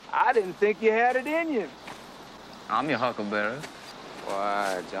I didn't think you had it in you. I'm your huckleberry.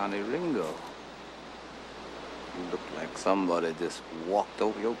 Why, Johnny Ringo, you look like somebody just walked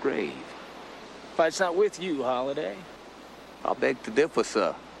over your grave. Fight's not with you, Holiday. I beg to differ,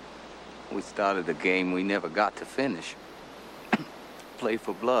 sir. We started a game we never got to finish. Play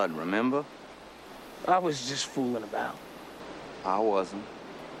for blood, remember? I was just fooling about. I wasn't.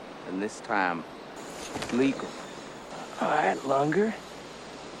 And this time, it's legal. All right, Lunger.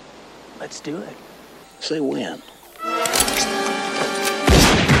 Let's do it. Say when.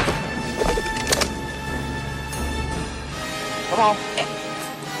 Come on.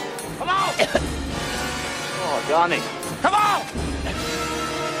 Come on! Oh, Johnny. Come on!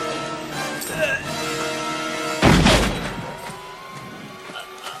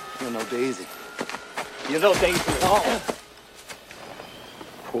 You're no Daisy. You're no Daisy at all.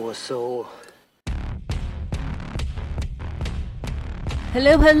 Poor soul.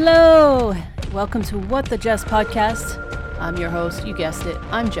 Hello. Welcome to What the Jess podcast. I'm your host. You guessed it.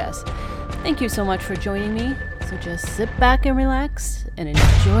 I'm Jess. Thank you so much for joining me. So just sit back and relax and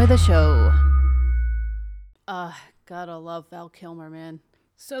enjoy the show. Gotta love Val Kilmer, man.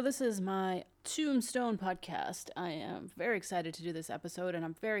 So this is my Tombstone podcast. I am very excited to do this episode, and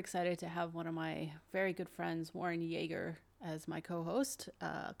I'm very excited to have one of my very good friends, Warren Yeager, as my co-host,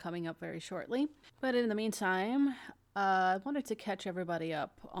 coming up very shortly. But in the meantime, I wanted to catch everybody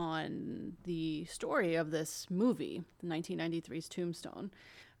up on the story of this movie, the 1993's Tombstone.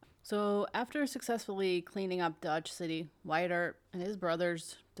 So after successfully cleaning up Dodge City, Wyatt Earp and his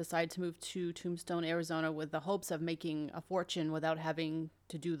brothers decide to move to Tombstone, Arizona with the hopes of making a fortune without having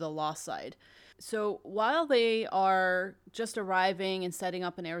to do the law side. So while they are just arriving and setting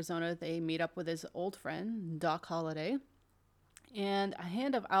up in Arizona, they meet up with his old friend, Doc Holliday, and a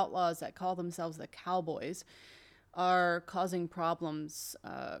hand of outlaws that call themselves the Cowboys are causing problems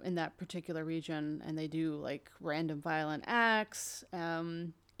in that particular region, and they do like random violent acts.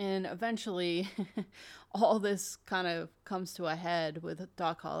 And eventually, all this kind of comes to a head with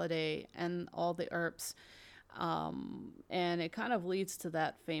Doc Holliday and all the Earps. And it kind of leads to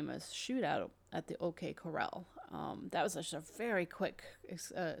that famous shootout at the OK Corral. That was just a very quick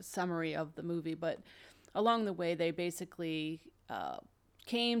summary of the movie. But along the way, they basically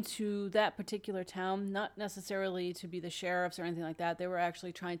came to that particular town, not necessarily to be the sheriffs or anything like that. They were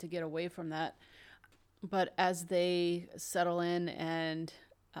actually trying to get away from that. But as they settle in and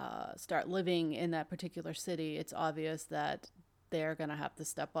start living in that particular city, it's obvious that they're going to have to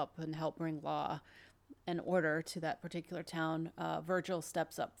step up and help bring law and order to that particular town. Virgil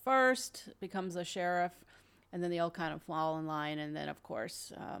steps up first, becomes a sheriff, and then they all kind of fall in line. And then, of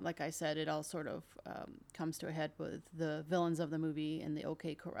course, like I said, it all sort of comes to a head with the villains of the movie in the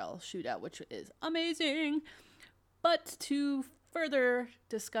OK Corral shootout, which is amazing. But to further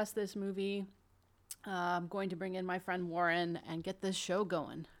discuss this movie, I'm going to bring in my friend Warren and get this show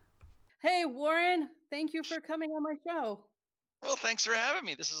going. Hey, Warren, thank you for coming on my show. Well, thanks for having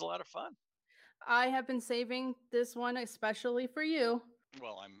me. This is a lot of fun. I have been saving this one especially for you.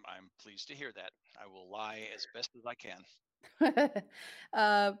 Well, I'm pleased to hear that. I will lie as best as I can.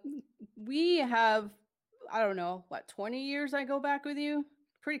 We have, I don't know, 20 years I go back with you?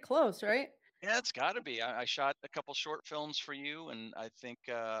 Pretty close, right? Yeah, it's got to be. I shot a couple short films for you, and I think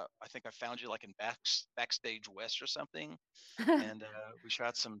I found you like in Backstage West or something. And we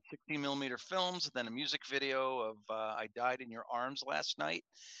shot some 16 millimeter films, and then a music video of "I Died in Your Arms Last Night."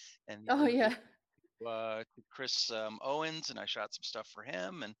 And yeah. To Chris Owens, and I shot some stuff for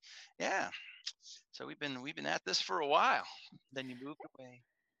him, and yeah. So we've been at this for a while. Then you moved away.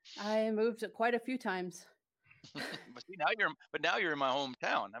 I moved quite a few times. But see, now you're in my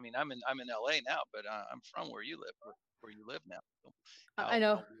hometown. I mean, I'm in LA now, but I'm from where you live now. So I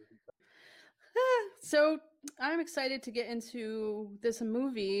know. So I'm excited to get into this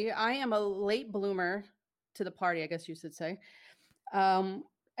movie. I am a late bloomer to the party, I guess you should say.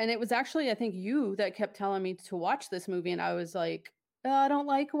 And it was actually, I think, you that kept telling me to watch this movie, and I was like, oh, I don't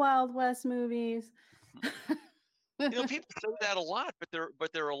like Wild West movies. People say that a lot, but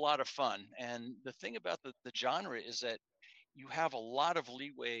they're a lot of fun. And the thing about the genre is that you have a lot of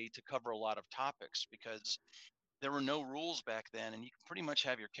leeway to cover a lot of topics because there were no rules back then, and you can pretty much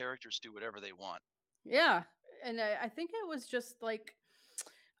have your characters do whatever they want. Yeah, and I think it was just like,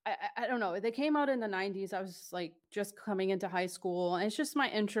 I don't know. They came out in the 90s. I was like just coming into high school, and it's just my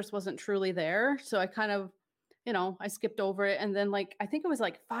interest wasn't truly there. So I kind of, I skipped over it. And then I think it was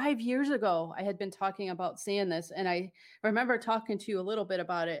like 5 years ago, I had been talking about seeing this. And I remember talking to you a little bit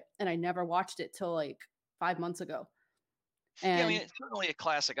about it, and I never watched it till like 5 months ago. Yeah, I And mean, it's certainly a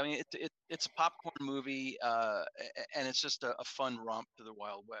classic. I mean, it's a popcorn movie, and it's just a fun romp through the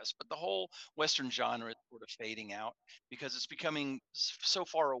Wild West. But the whole Western genre is sort of fading out because it's becoming so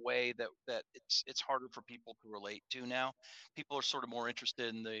far away that it's harder for people to relate to now. People are sort of more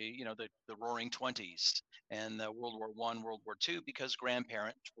interested in the Roaring Twenties and World War One, World War Two because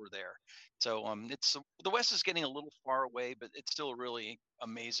grandparents were there. So it's the West is getting a little far away, but it's still a really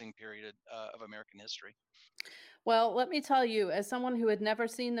amazing period of American history. well, let me tell you, as someone who had never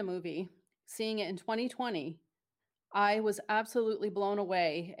seen the movie, seeing it in 2020, I was absolutely blown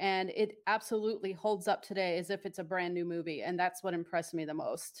away, and it absolutely holds up today as if it's a brand new movie, and that's what impressed me the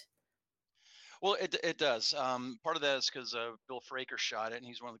most. Well, it does. Part of that is because Bill Fraker shot it, and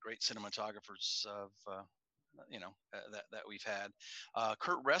he's one of the great cinematographers of that we've had.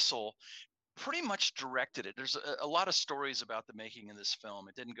 Kurt Russell pretty much directed it. There's a lot of stories about the making of this film.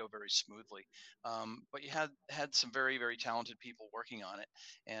 It didn't go very smoothly, but you had some very very talented people working on it,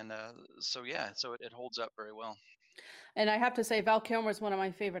 and so yeah, so it holds up very well. And I have to say, Val Kilmer is one of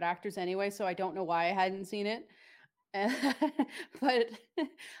my favorite actors anyway, so I don't know why I hadn't seen it. But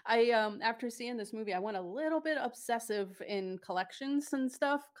I after seeing this movie, I went a little bit obsessive in collections and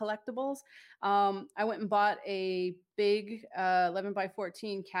stuff, collectibles. I went and bought a big 11 by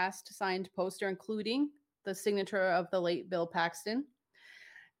 14 cast signed poster, including the signature of the late Bill Paxton.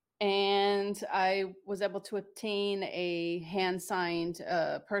 And I was able to obtain a hand signed,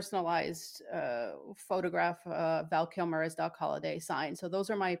 personalized photograph Val Kilmer as Doc Holliday signed. So those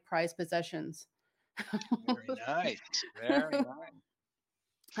are my prized possessions. Very nice, very nice.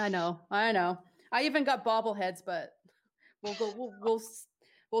 I know, I know. I even got bobbleheads, but we'll go. We'll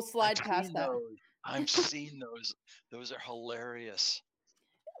I've slide past seen that. those. I've seen those. Those are hilarious.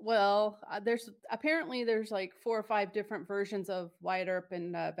 Well, there's like 4 or 5 different versions of Wyatt Earp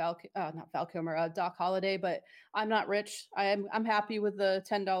and not Val Kilmer, Doc Holliday. But I'm not rich. I'm happy with the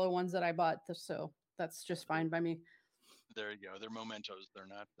 $10 ones that I bought. So that's just fine by me. There you go. They're mementos. They're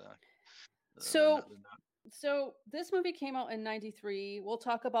not. They're So not. They're not. So this movie came out in '93. We'll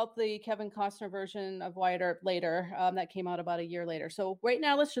talk about the Kevin Costner version of Wyatt Earp later. That came out about a year later. So right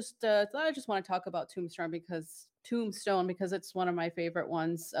now, let's just I just want to talk about Tombstone because it's one of my favorite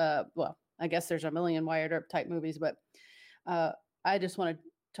ones. Well, I guess there's a million Wyatt Earp type movies, but I just want to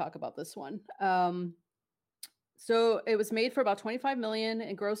talk about this one. So it was made for about 25 million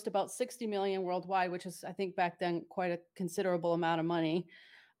and grossed about 60 million worldwide, which is I think back then quite a considerable amount of money,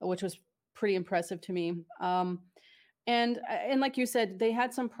 which was pretty impressive to me. And like you said, they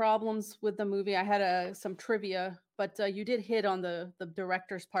had some problems with the movie. I had some trivia, but you did hit on the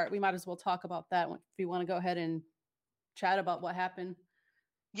director's part. We might as well talk about that if you want to go ahead and chat about what happened.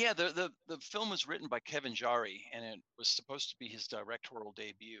 Yeah, the film was written by Kevin Jari, and it was supposed to be his directorial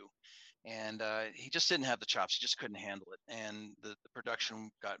debut. And he just didn't have the chops. He just couldn't handle it. And the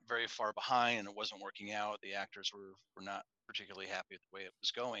production got very far behind, and it wasn't working out. The actors were not particularly happy with the way it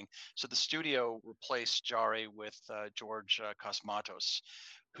was going. So the studio replaced Jari with George Cosmatos,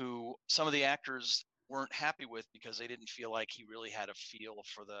 who some of the actors weren't happy with because they didn't feel like he really had a feel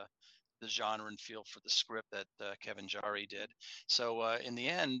for the genre and feel for the script that Kevin Jari did. So in the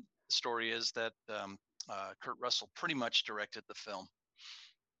end, the story is that Kurt Russell pretty much directed the film.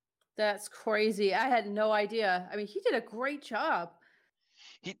 That's crazy. I had no idea. I mean, he did a great job.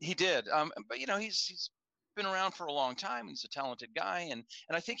 He did, but he's been around for a long time. He's a talented guy, and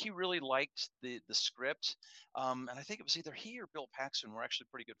I think he really liked the script. And I think it was either he or Bill Paxton were actually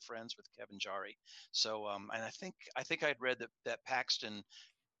pretty good friends with Kevin Jari. So and I think I'd read that Paxton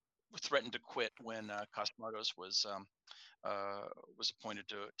threatened to quit when Cosmatos was appointed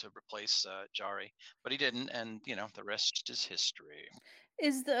to replace Jari, but he didn't, and the rest is history.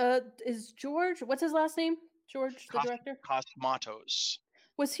 Is George? What's his last name? George, the director. Cosmatos.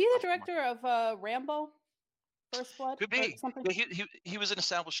 Was he the director of Rambo? First Blood Could or be. something? Yeah, he was an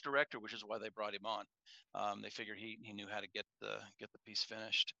established director, which is why they brought him on. They figured he knew how to get the piece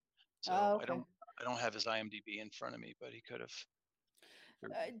finished. So Oh, okay. I don't have his IMDb in front of me, but he could have.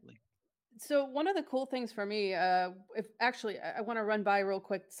 So one of the cool things for me, if actually I want to run by real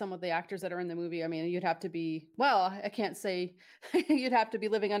quick some of the actors that are in the movie. I mean, you'd have to be, well, I can't say you'd have to be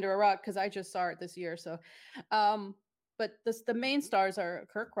living under a rock because I just saw it this year. So, but the main stars are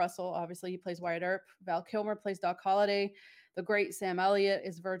Kurt Russell, obviously he plays Wyatt Earp. Val Kilmer plays Doc Holliday. The great Sam Elliott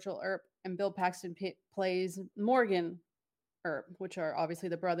is Virgil Earp, and Bill Paxton plays Morgan Earp, which are obviously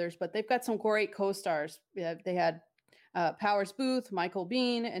the brothers. But they've got some great co-stars. They had Powers Booth, Michael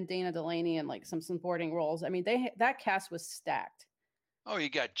Biehn, and Dana Delaney, and like some supporting roles. I mean, that cast was stacked. Oh, you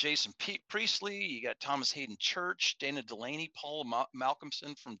got Jason Priestley, you got Thomas Hayden Church, Dana Delaney, Paul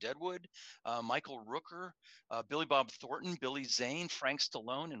Malcolmson from Deadwood, Michael Rooker, Billy Bob Thornton, Billy Zane, Frank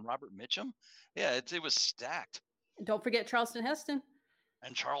Stallone, and Robert Mitchum. Yeah, it was stacked. Don't forget Charleston Heston.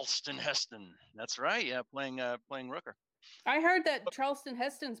 And Charleston Heston. That's right. Yeah, playing Rooker. I heard that Charleston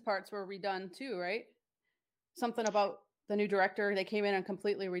Heston's parts were redone too, right? Something about the new director. They came in and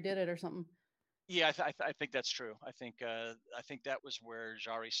completely redid it or something. Yeah, I think that's true. I think that was where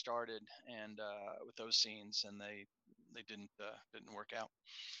Jari started, and with those scenes, and they didn't work out.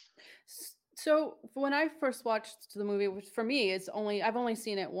 So when I first watched the movie, which for me it's I've only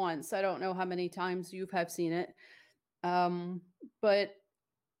seen it once. I don't know how many times you have seen it, but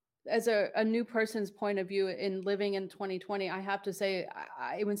as a new person's point of view in living in 2020, I have to say,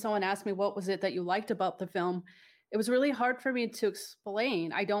 when someone asked me what was it that you liked about the film, it was really hard for me to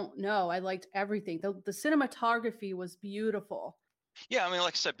explain. I don't know. I liked everything. The cinematography was beautiful. Yeah, I mean,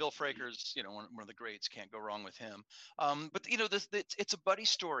 like I said, Bill Fraker's, one of the greats. Can't go wrong with him. But it's a buddy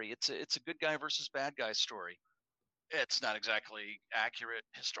story. It's a good guy versus bad guy story. It's not exactly accurate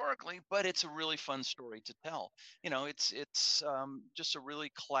historically, but it's a really fun story to tell. It's just a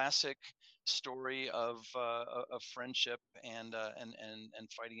really classic story of friendship and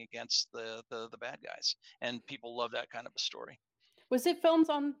fighting against the bad guys, and people love that kind of a story. Was it filmed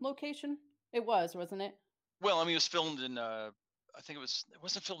on location? It was, wasn't it? Well, I mean, it was filmed in. I think it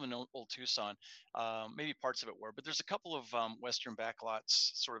wasn't filmed in old Tucson. Maybe parts of it were, but there's a couple of western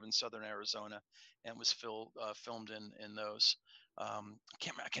backlots sort of in southern Arizona, and was filmed in those. I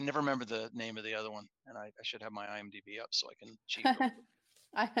can never remember the name of the other one, and I should have my IMDb up so I can cheat.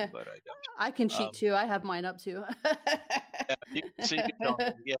 But I don't. I can cheat too. I have mine up too. So you can tell.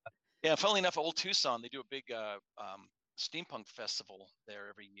 Yeah. Funnily enough, old Tucson, they do a big steampunk festival there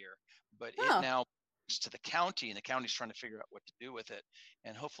every year, but it now to the county, and the county's trying to figure out what to do with it,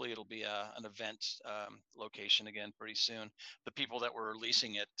 and hopefully it'll be an event location again pretty soon. The people that were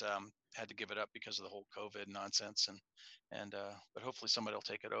leasing it had to give it up because of the whole COVID nonsense, and but hopefully somebody will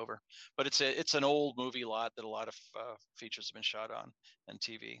take it over. But it's an old movie lot that a lot of features have been shot on and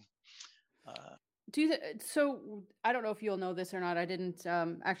TV. So I don't know if you'll know this or not. I didn't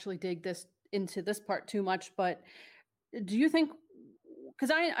actually dig into this part too much, but do you think,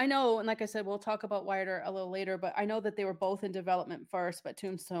 because I know, and like I said, we'll talk about Wilder a little later, but I know that they were both in development first, but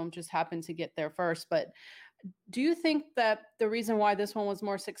Tombstone just happened to get there first. But do you think that the reason why this one was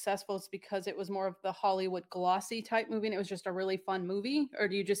more successful is because it was more of the Hollywood glossy type movie and it was just a really fun movie? Or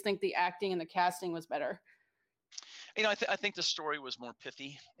do you just think the acting and the casting was better? I think the story was more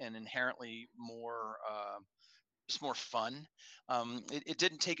pithy and inherently more just more fun. It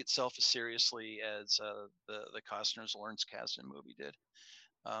didn't take itself as seriously as the Costner's Lawrence Kasdan movie did.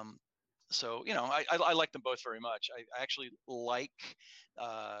 So I like them both very much. I actually like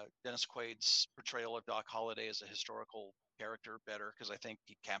Dennis Quaid's portrayal of Doc Holliday as a historical character better, because I think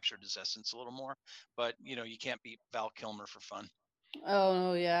he captured his essence a little more. But you can't beat Val Kilmer for fun.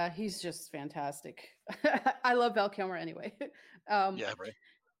 Oh yeah, he's just fantastic. I love Val Kilmer anyway. Yeah, right.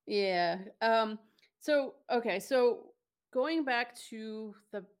 Yeah. So going back to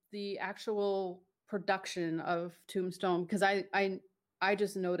the actual production of Tombstone, because I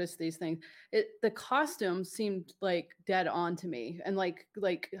just noticed these things. The costumes seemed like dead on to me, and like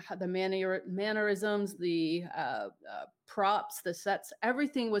the mannerisms, the props, the sets,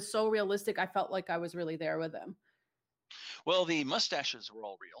 everything was so realistic. I felt like I was really there with them. Well, the mustaches were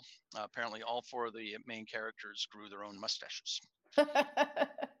all real. Apparently, all four of the main characters grew their own mustaches.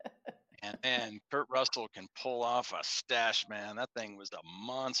 And Kurt Russell can pull off a stash, man. That thing was a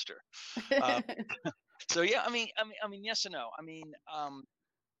monster. So yeah, I mean, yes and no. I mean,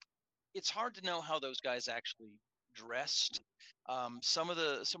 it's hard to know how those guys actually dressed. Some of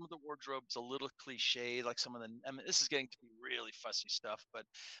the wardrobe's a little cliche, like some of the. I mean, this is getting to be really fussy stuff, but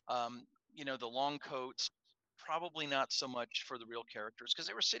the long coats, probably not so much for the real characters, because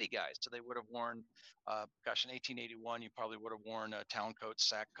they were city guys. So they would have worn, in 1881, you probably would have worn town coats,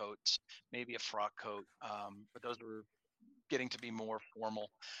 sack coats, maybe a frock coat. But those were getting to be more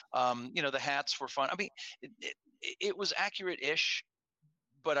formal. The hats were fun. I mean, it was accurate-ish,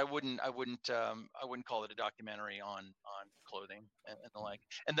 but I wouldn't call it a documentary on clothing and the like.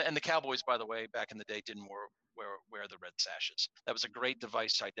 And the Cowboys, by the way, back in the day, didn't wear the red sashes. That was a great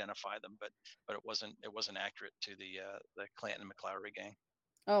device to identify them, but it wasn't accurate to the Clanton and McClowry gang.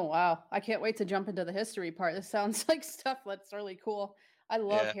 Oh wow, I can't wait to jump into the history part. This sounds like stuff that's really cool. I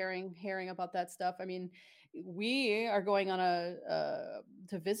love Yeah. hearing about that stuff. I mean, we are going on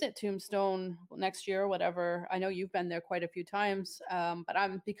to visit Tombstone next year or whatever. I know you've been there quite a few times, but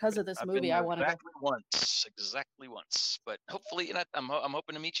I'm because of this I've been movie, I there want to go. exactly once. But hopefully, and I'm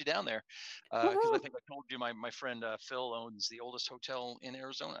hoping to meet you down there, because I Woohoo! think I told you my friend Phil owns the oldest hotel in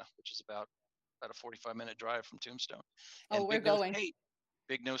Arizona, which is about a 45-minute drive from Tombstone, Oh, and we're going.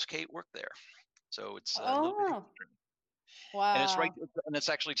 Big Nose Kate worked there, so it's a little bit Oh, history. And it's right, wow. and it's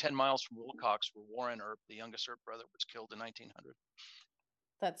actually 10 miles from Wilcox, where Warren Earp, the youngest Earp brother, was killed in 1900.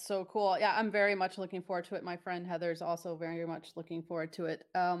 That's so cool. Yeah, I'm very much looking forward to it. My friend Heather's also very much looking forward to it.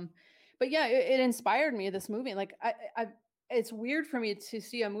 But yeah, it inspired me, this movie. Like it's weird for me to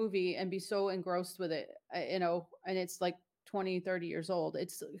see a movie and be so engrossed with it, and it's like 20, 30 years old.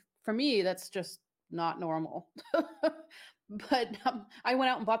 It's for me, that's just not normal. But I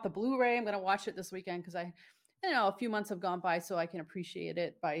went out and bought the Blu-ray. I'm going to watch it this weekend because a few months have gone by, so I can appreciate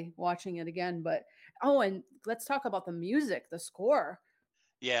it by watching it again. But oh, and let's talk about the music, the score.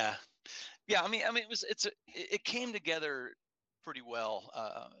 Yeah, yeah. It came together pretty well,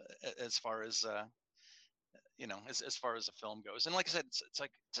 as far as as far as the film goes. And like I said, it's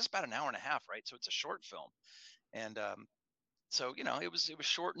like just about an hour and a half, right? So it's a short film, and so it was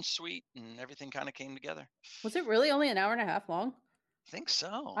short and sweet, and everything kind of came together. Was it really only an hour and a half long? I think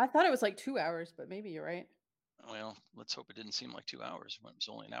so. I thought it was like 2 hours, but maybe you're right. Well, let's hope it didn't seem like 2 hours when it was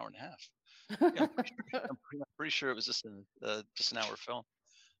only an hour and a half. Yeah, I'm pretty sure it was just an hour film,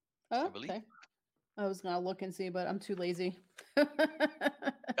 I Oh, believe. okay. I was gonna look and see, but I'm too lazy.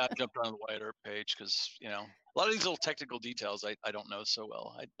 I jumped on the Wyatt Earp page because a lot of these little technical details I don't know so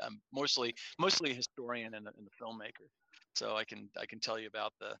well. I'm mostly a historian and a filmmaker, so I can tell you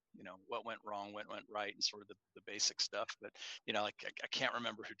about the what went wrong, what went right, and sort of the basic stuff. But like I can't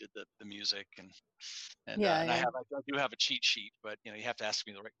remember who did the music, Yeah, I do have a cheat sheet, but you have to ask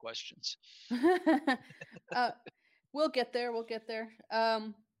me the right questions. yeah. We'll get there. We'll get there.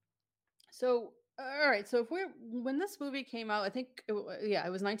 So all right. So if we're when this movie came out, I think it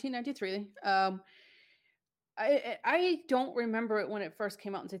was 1993. I don't remember it when it first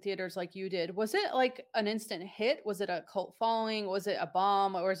came out into theaters like you did. Was it like an instant hit? Was it a cult following? Was it a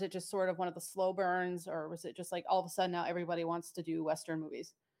bomb? Or is it just sort of one of the slow burns? Or was it just like all of a sudden now everybody wants to do Western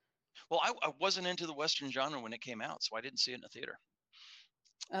movies? Well, I wasn't into the Western genre when it came out, so I didn't see it in the theater.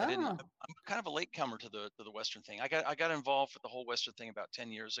 I didn't. Oh, I'm kind of a latecomer to the Western thing. I got involved with the whole Western thing about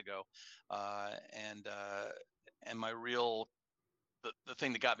 10 years ago, and my real the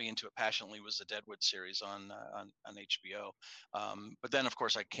thing that got me into it passionately was the Deadwood series on HBO. But then, of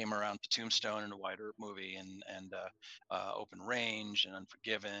course, I came around to Tombstone and the Wyatt Earp movie, and Open Range and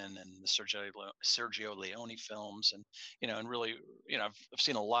Unforgiven and the Sergio Leone films, and really, I've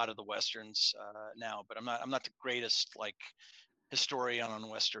seen a lot of the westerns now, but I'm not the greatest like historian on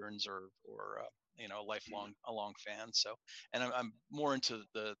westerns or a long fan. So, and I'm more into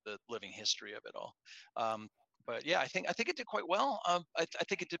the living history of it all. But yeah, I think it did quite well. I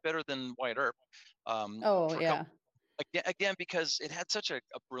think it did better than Wyatt Earp, oh for a couple. yeah. Again, because it had such a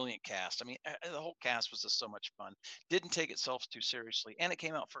brilliant cast. I mean, the whole cast was just so much fun. Didn't take itself too seriously, and it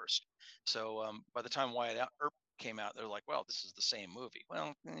came out first. So by the time Wyatt Earp came out, they're like, "Well, this is the same movie."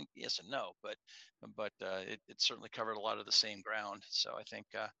 Well, yes and no, but it certainly covered a lot of the same ground. So I think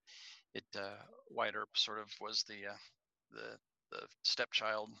it Wyatt Earp sort of was the the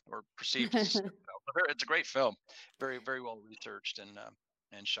stepchild, or perceived as a stepchild. It's a great film, very very well researched and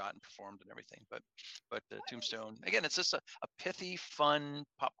shot and performed and everything. But Tombstone, again, it's just a pithy, fun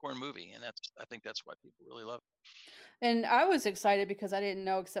popcorn movie, and I think that's why people really love it. And I was excited because I didn't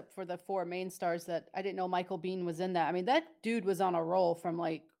know, except for the four main stars, that I didn't know Michael Bean was in that. I mean, that dude was on a roll from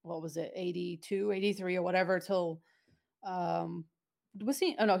like, what was it, 82, 83, or whatever till um was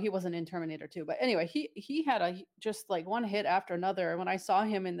he? Oh no, he wasn't in Terminator 2. But anyway, he had a just like one hit after another. And when I saw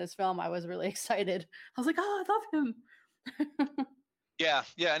him in this film, I was really excited. I was like, oh, I love him. Yeah,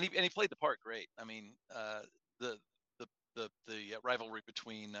 yeah, and he played the part great. I mean, the the rivalry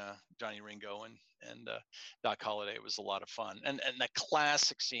between Johnny Ringo and Doc Holliday was a lot of fun, and that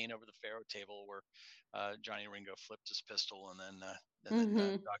classic scene over the faro table where Johnny Ringo flipped his pistol, and then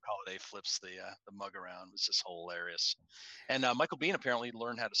Hmm. Doc Holliday flips the mug around, was just hilarious. And Michael Bean apparently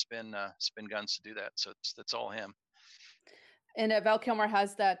learned how to spin guns to do that, so that's all him. And Val Kilmer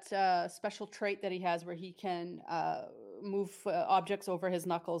has that special trait that he has where he can move objects over his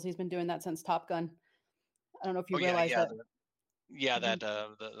knuckles. He's been doing that since Top Gun. I don't know if you Oh yeah, realize yeah, that.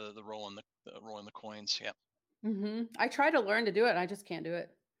 Hmm. that the rolling the coins. Yeah. I try to learn to do it, and I just can't do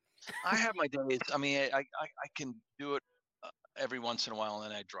it. I have my days. I mean, I can do it every once in a while, and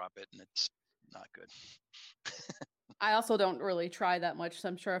then I drop it, and it's not good. I also don't really try that much, so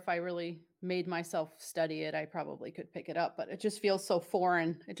I'm sure if I really made myself study it, I probably could pick it up, but it just feels so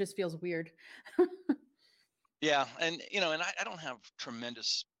foreign. It just feels weird. Yeah, and and I don't have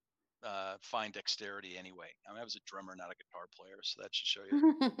tremendous fine dexterity anyway. I mean, I was a drummer, not a guitar player, so that should show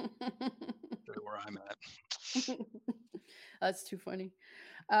you where I'm at. That's too funny.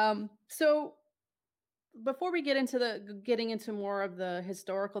 So before we get into getting into more of the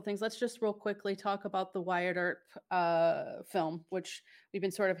historical things, let's just real quickly talk about the Wyatt Earp film, which we've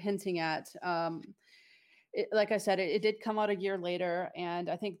been sort of hinting at. Like I said, it did come out a year later, and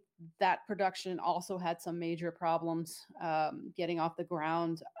I think that production also had some major problems getting off the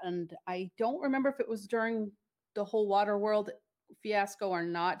ground. And I don't remember if it was during the whole Waterworld fiasco or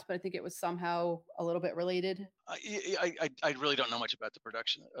not, but I think it was somehow a little bit related. I really don't know much about the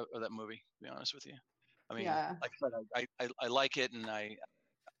production of that movie, to be honest with you. I mean, Yeah. like I said, I like it, and I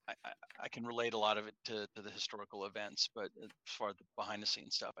can relate a lot of it to the historical events, but as far as the behind the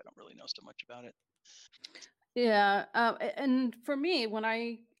scenes stuff, I don't really know so much about it. Yeah, and for me, when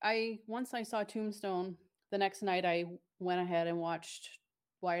I once I saw Tombstone, the next night I went ahead and watched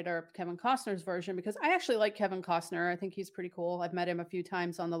Wyatt Earp, Kevin Costner's version, because I actually like Kevin Costner. I think he's pretty cool. I've met him a few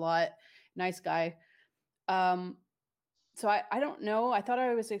times on the lot. Nice guy. Um, so I don't know. I thought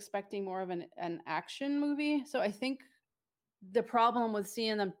I was expecting more of an action movie. So I think the problem with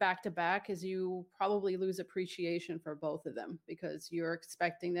seeing them back to back is you probably lose appreciation for both of them because you're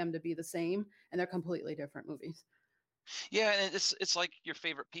expecting them to be the same and they're completely different movies. Yeah, and it's like your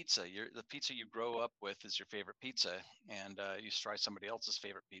favorite pizza. The pizza you grow up with is your favorite pizza, and you try somebody else's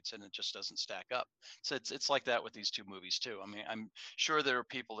favorite pizza, and it just doesn't stack up. So it's like that with these two movies too. I mean, I'm sure there are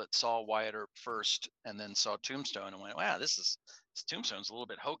people that saw Wyatt Earp first and then saw Tombstone and went, "Wow, this Tombstone's a little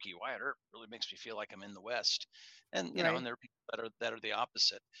bit hokey. Wyatt Earp really makes me feel like I'm in the West," and Right. and there are people that are the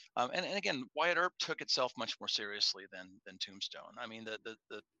opposite. And again, Wyatt Earp took itself much more seriously than Tombstone. I mean,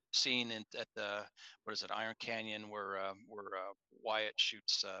 the scene at the what is it, Iron Canyon, where Wyatt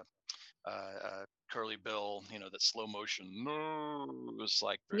shoots Curly Bill, that slow motion. No, it was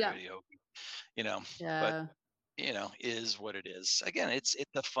like Yeah. very you know, but Yeah. is what it is. Again, it's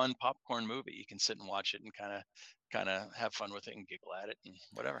a fun popcorn movie. You can sit and watch it and kind of have fun with it and giggle at it and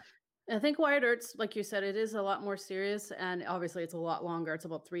whatever. I think Wyatt Earp's, like you said, it is a lot more serious, and obviously it's a lot longer. It's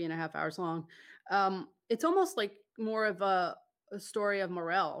about 3.5 hours long. It's almost like more of a story of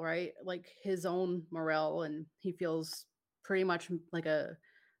Morel, right? Like his own Morel, and he feels pretty much like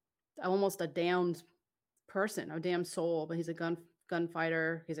almost a damned person, a damned soul. But he's a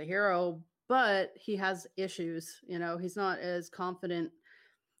gunfighter. He's a hero, but he has issues. He's not as confident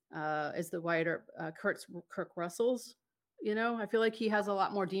as the Wyatt Earp, Kirk Russell's. I feel like he has a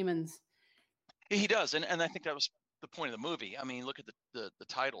lot more demons. He does, and I think that was the point of the movie. I mean, look at the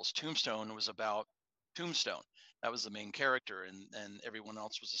titles. Tombstone was about Tombstone. That was the main character, and everyone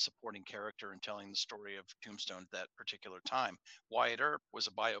else was a supporting character in telling the story of Tombstone at that particular time. Wyatt Earp was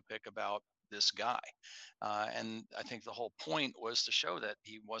a biopic about this guy, and I think the whole point was to show that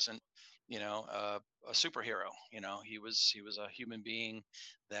he wasn't, a superhero. He was a human being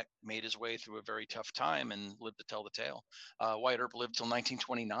that made his way through a very tough time and lived to tell the tale. Wyatt Earp lived till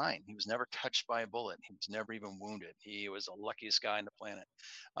 1929. He was never touched by a bullet. He was never even wounded. He was the luckiest guy on the planet.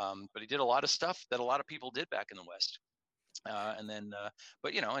 But he did a lot of stuff that a lot of people did back in the West. And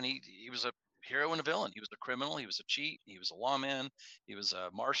he was a hero and a villain. He was a criminal. He was a cheat. He was a lawman. He was a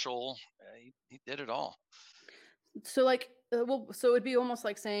marshal. He did it all. So, like, so it'd be almost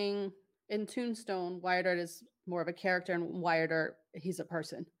like saying in Tombstone, Wyatt Earp is more of a character, and Wyatt Earp, he's a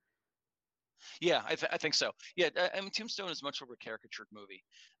person. Yeah, I think so. Yeah, I mean, Tombstone is much more of a caricatured movie,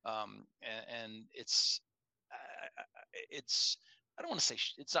 and it's I don't want to say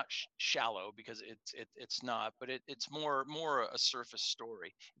it's not shallow because it's not, but it's more a surface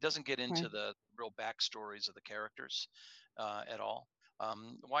story. It doesn't get into Right. the real backstories of the characters at all.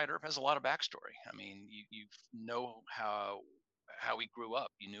 Wyatt Earp has a lot of backstory. I mean, you know how he grew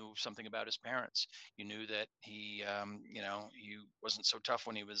up. You knew something about his parents. You knew that he wasn't so tough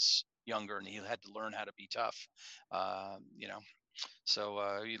when he was younger, and he had to learn how to be tough.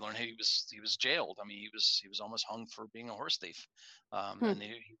 So you learn he was jailed. I mean, he was almost hung for being a horse thief, and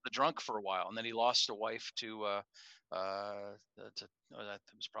he was drunk for a while, and then he lost a wife to that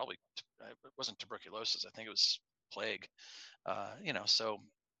was probably it wasn't tuberculosis. I think it was plague. So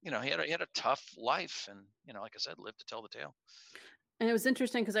he had a tough life, and like I said, lived to tell the tale. And it was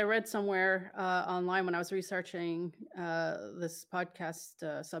interesting because I read somewhere online when I was researching this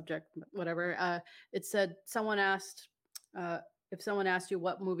podcast subject, whatever. It said if someone asked you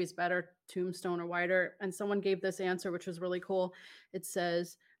what movie's better, Tombstone or Wyatt Earp, and someone gave this answer, which was really cool. It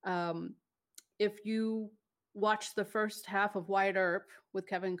says, if you watch the first half of Wyatt Earp with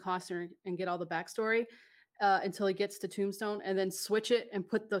Kevin Costner and get all the backstory until he gets to Tombstone, and then switch it and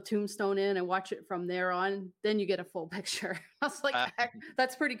put the Tombstone in and watch it from there on. Then you get a full picture. I was like,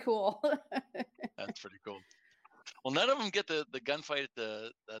 that's pretty cool. That's pretty cool. Well, none of them get the gunfight at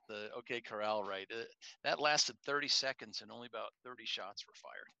the OK Corral right. That lasted 30 seconds and only about 30 shots were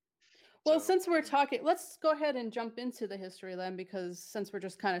fired. Well, so, since we're talking, let's go ahead and jump into the history then, because since we're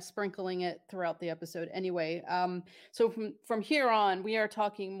just kind of sprinkling it throughout the episode anyway. So from here on, we are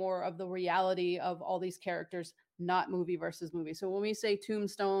talking more of the reality of all these characters, not movie versus movie. So when we say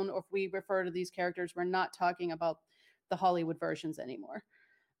Tombstone, or if we refer to these characters, we're not talking about the Hollywood versions anymore.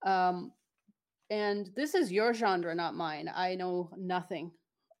 And this is your genre, not mine. I know nothing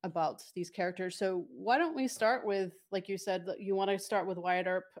about these characters. So why don't we start with, like you said, you want to start with Wyatt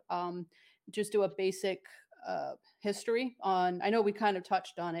Earp, just do a basic history on, I know we kind of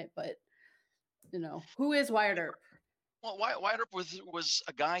touched on it, but who is Wyatt Earp? Well, Wyatt Earp was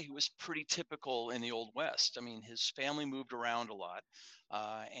a guy who was pretty typical in the Old West. I mean, his family moved around a lot,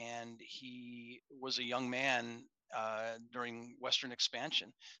 and he was a young man during Western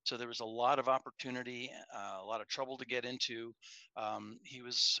expansion. So there was a lot of opportunity, a lot of trouble to get into. He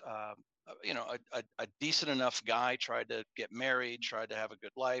was, a decent enough guy, tried to get married, tried to have a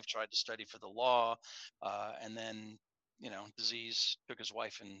good life, tried to study for the law, and then disease took his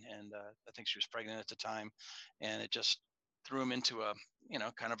wife, and I think she was pregnant at the time, and it just threw him into a,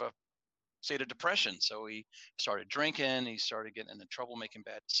 kind of a state of depression. So he started drinking, he started getting into trouble, making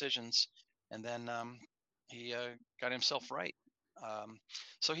bad decisions, and then he got himself right.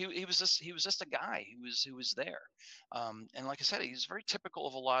 So he was just a guy who was there, and like I said, he's very typical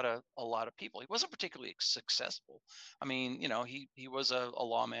of a lot of people. He wasn't particularly successful. I mean, he was a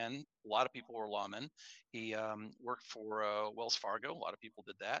lawman. A lot of people were lawmen. He worked for Wells Fargo. A lot of people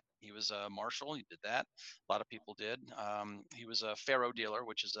did that. He was a marshal. He did that. A lot of people did. He was a faro dealer,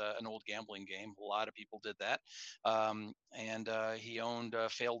 which is an old gambling game. A lot of people did that. And he owned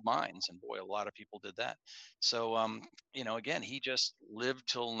failed mines, and boy, a lot of people did that. So again, he just lived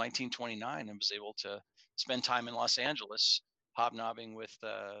till 1929 and was able to spend time in Los Angeles, hobnobbing with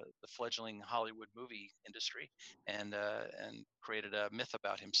the fledgling Hollywood movie industry, and created a myth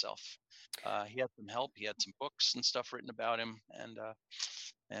about himself. He had some help. He had some books and stuff written about him,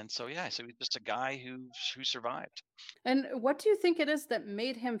 and so he's just a guy who survived. And what do you think it is that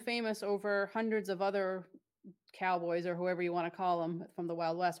made him famous over hundreds of other cowboys, or whoever you want to call them, from the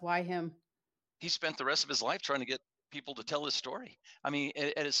Wild West? Why him? He spent the rest of his life trying to get people to tell his story. I mean,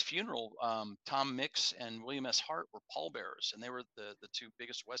 at his funeral, Tom Mix and William S. Hart were pallbearers, and they were the two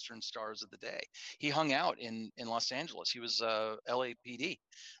biggest Western stars of the day. He hung out in Los Angeles. He was LAPD.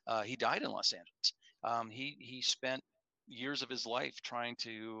 He died in Los Angeles. He spent years of his life trying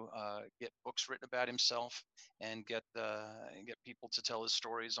to get books written about himself and get people to tell his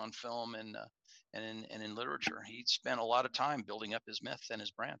stories on film and in literature. He spent a lot of time building up his myth and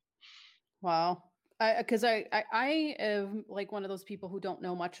his brand. Wow. Because I am like one of those people who don't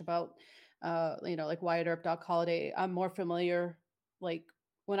know much about, like Wyatt Earp, Doc Holliday. I'm more familiar, like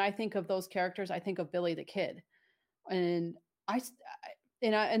when I think of those characters, I think of Billy the Kid, and I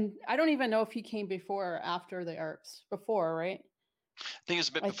don't even know if he came before or after the Earps. Before, right? I think it's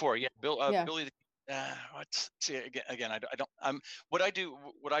a bit before. Yeah, Billy. Let's see again. I don't. What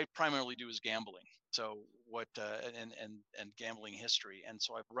I primarily do is gambling. So and gambling history, and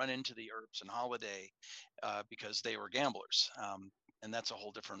so I've run into the Earps and Holiday because they were gamblers, and that's a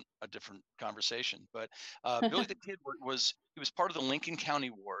whole different conversation. But Billy the Kid was part of the Lincoln County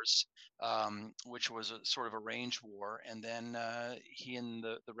Wars, which was a sort of a range war, and then he and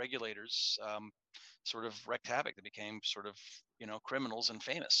the regulators sort of wreaked havoc. They became sort of criminals and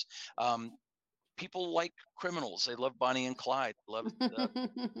famous. People like criminals. They love Bonnie and Clyde. Love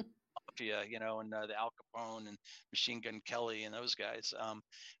Mafia, and the Al Capone and Machine Gun Kelly and those guys.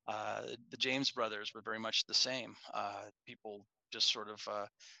 The James brothers were very much the same. People just sort of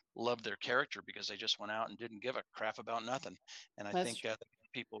loved their character because they just went out and didn't give a crap about nothing. And I think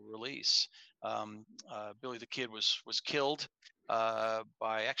people release. Billy the Kid was killed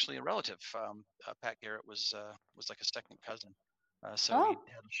by actually a relative. Pat Garrett was like a second cousin. So he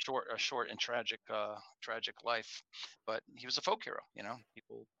had a short and tragic life, but he was a folk hero.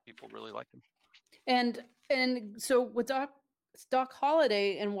 People really liked him. And so with Doc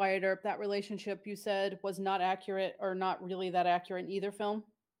Holliday and Wyatt Earp, that relationship you said was not accurate, or not really that accurate in either film.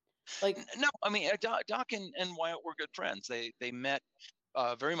 Like, no, I mean Doc and Wyatt were good friends. They met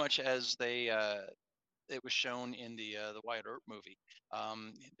very much as it was shown in the Wyatt Earp movie.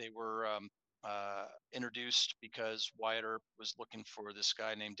 They were introduced because Wyatt Earp was looking for this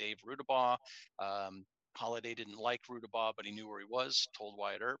guy named Dave Rudabaugh. Holiday didn't like Rudabaugh, but he knew where he was, told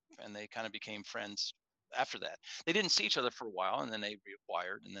Wyatt Earp, and they kind of became friends after that. They didn't see each other for a while, and then they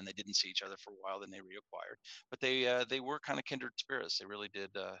reacquired, and then they didn't see each other for a while, then they reacquired. But they were kind of kindred spirits. They really did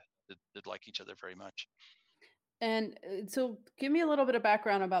like each other very much. And so give me a little bit of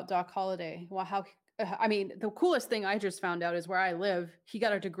background about Doc Holliday. Well, I mean, the coolest thing I just found out is where I live, he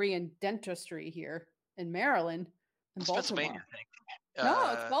got a degree in dentistry here in Maryland, in Baltimore. Pennsylvania, I think.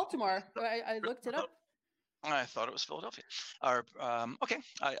 No, it's Baltimore. I looked it up. I thought it was Philadelphia. Okay,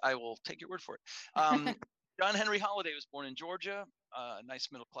 I will take your word for it. John Henry Holliday was born in Georgia, nice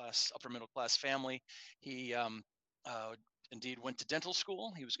upper middle class family. He indeed went to dental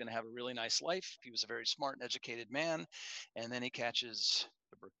school. He was going to have a really nice life. He was a very smart and educated man, and then he catches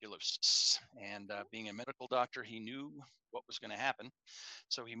tuberculosis. And being a medical doctor, he knew what was going to happen.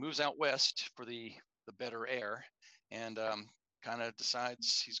 So he moves out west for the better air, and kind of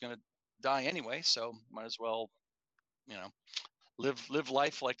decides he's going to die anyway. So might as well, live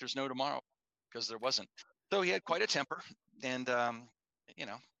life like there's no tomorrow, because there wasn't. So he had quite a temper, and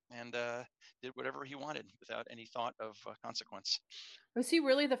did whatever he wanted without any thought of consequence. Was he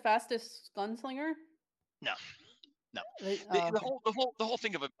really the fastest gunslinger? No. The whole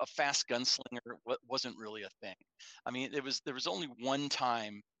thing of a fast gunslinger wasn't really a thing. I mean, there was only one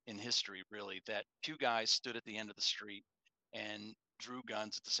time in history, really, that two guys stood at the end of the street and drew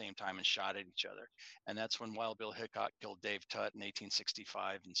guns at the same time and shot at each other. And that's when Wild Bill Hickok killed Dave Tutt in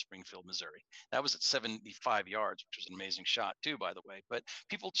 1865 in Springfield, Missouri. That was at 75 yards, which was an amazing shot too, by the way. But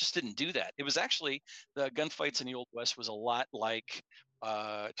people just didn't do that. It was actually, the gunfights in the Old West was a lot like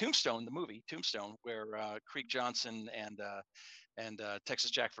Tombstone, the movie Tombstone, where Creek Johnson and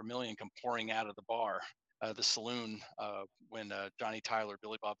Texas Jack Vermillion come pouring out of the bar, the saloon, when Johnny Tyler,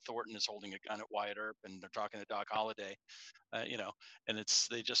 Billy Bob Thornton, is holding a gun at Wyatt Earp, and they're talking to Doc Holliday, and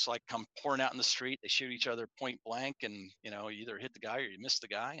they just like come pouring out in the street. They shoot each other point blank, and you either hit the guy or you miss the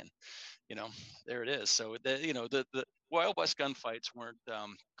guy, and there it is. So the Wild West gunfights weren't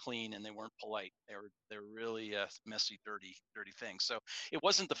clean, and they weren't polite. They were really messy, dirty things. So it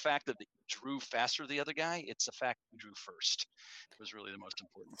wasn't the fact that you drew faster the other guy; it's the fact you drew first. It was really the most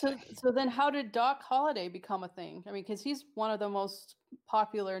important thing. So then, how did Doc Holliday become a thing? I mean, because he's one of the most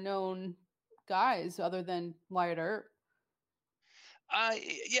popular known guys, other than Wyatt Earp.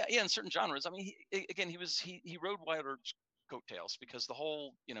 Yeah, in certain genres. I mean, he rode Wyatt Earp's coattails, because the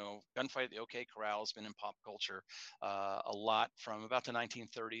whole gunfight at the OK Corral has been in pop culture a lot from about the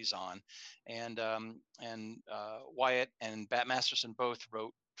 1930s on, and Wyatt and Bat Masterson both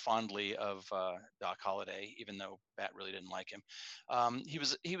wrote fondly of Doc Holliday, even though Bat really didn't like him.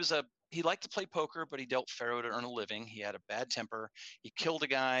 He liked to play poker, but he dealt faro to earn a living. He had a bad temper. He killed a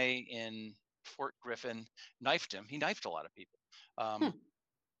guy in Fort Griffin, knifed him. He knifed a lot of people.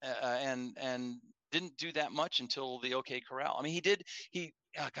 And didn't do that much until the OK Corral. I mean,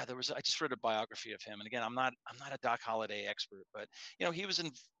 I just read a biography of him, and again, I'm not a Doc Holliday expert, but he was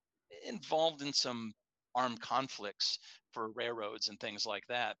involved in some armed conflicts for railroads and things like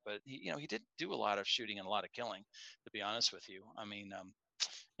that. But he did do a lot of shooting and a lot of killing, to be honest with you. I mean,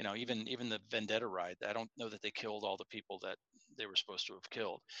 even the Vendetta ride, I don't know that they killed all the people that they were supposed to have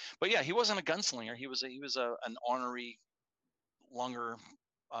killed. But yeah, he wasn't a gunslinger. He was an ornery lunger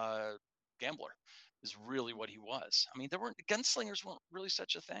gambler, is really what he was. I mean, gunslingers weren't really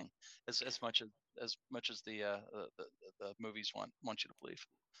such a thing as much as the movies want you to believe.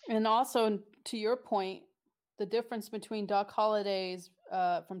 And also, to your point, the difference between Doc Holliday's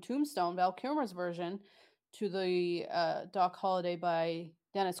from Tombstone, Val Kilmer's version, to the Doc Holliday by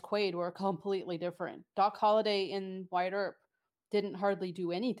Dennis Quaid were completely different. Doc Holliday in Wyatt Earp didn't hardly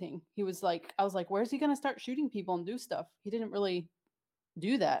do anything. He was like, I was like, where's he going to start shooting people and do stuff? He didn't really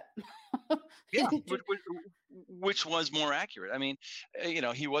do that. Yeah, which was more accurate. I mean,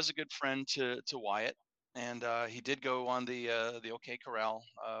 he was a good friend to Wyatt, and he did go on the OK Corral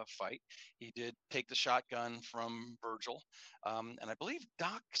fight. He did take the shotgun from Virgil, and I believe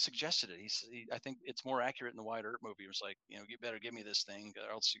Doc suggested it. I think it's more accurate in the Wyatt Earp movie. It was like, you better give me this thing,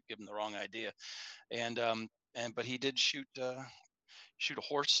 or else you give him the wrong idea. But he did shoot a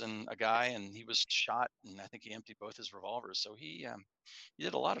horse and a guy, and he was shot, and I think he emptied both his revolvers. So he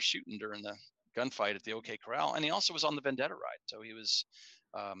did a lot of shooting during the gunfight at the OK Corral, and he also was on the Vendetta ride. So he was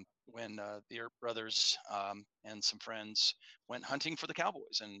when the Earp brothers and some friends went hunting for the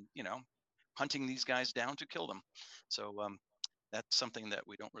cowboys, and hunting these guys down to kill them. So that's something that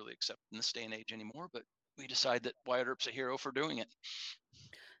we don't really accept in this day and age anymore, but we decide that Wyatt Earp's a hero for doing it.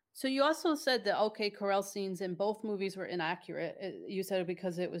 So you also said the OK Corral scenes in both movies were inaccurate. You said it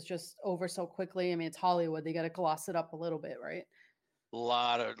because it was just over so quickly. I mean, it's Hollywood; they got to gloss it up a little bit, right? A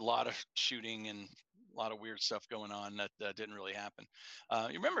lot of shooting and a lot of weird stuff going on that didn't really happen.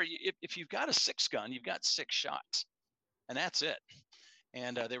 You remember, if you've got a 6-gun, you've got 6 shots, and that's it.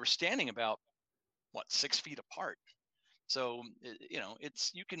 And they were standing about 6 feet apart. So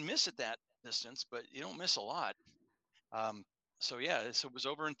you can miss at that distance, but you don't miss a lot. So it was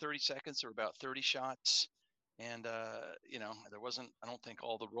over in 30 seconds. There were about 30 shots, and there wasn't, I don't think,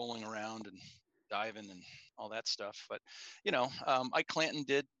 all the rolling around and diving and all that stuff. But Ike Clanton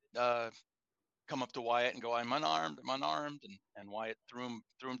did come up to Wyatt and go, I'm unarmed, and Wyatt threw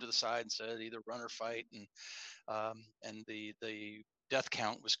him to the side and said, either run or fight. And the death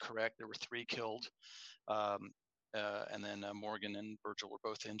count was correct. There were 3 killed, and then Morgan and Virgil were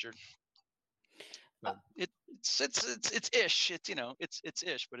both injured. It's ish. It's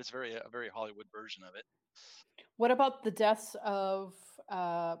ish, but it's a very Hollywood version of it. What about the deaths of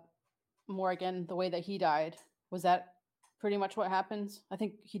Morgan? The way that he died, was that pretty much what happens? I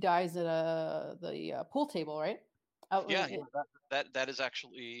think he dies at the pool table, right? That is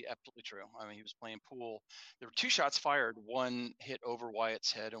actually absolutely true. I mean, he was playing pool. There were 2 shots fired. One hit over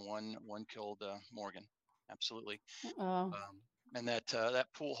Wyatt's head, and one killed Morgan. Absolutely. And that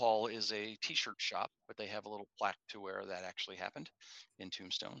pool hall is a T-shirt shop, but they have a little plaque to where that actually happened in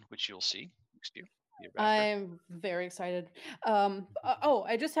Tombstone, which you'll see next year. I'm very excited.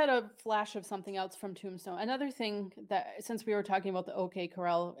 I just had a flash of something else from Tombstone. Another thing that, since we were talking about the OK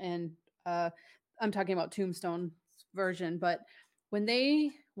Corral, and I'm talking about Tombstone's version, but when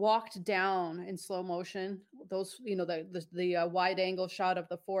they walked down in slow motion, those, the wide angle shot of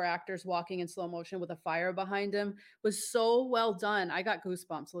the 4 actors walking in slow motion with a fire behind them was so well done. I got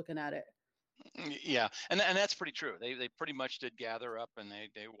goosebumps looking at it. Yeah, and that's pretty true. They pretty much did gather up, and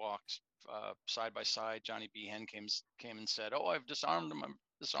they walked side by side. Johnny Behan came and said, "Oh, I've disarmed him.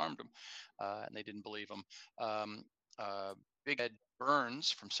 And they didn't believe him. Big Ed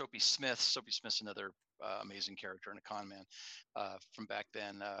Burns from Soapy Smith's another amazing character and a con man from back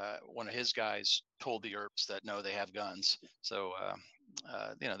then. One of his guys told the Earps that no, they have guns. So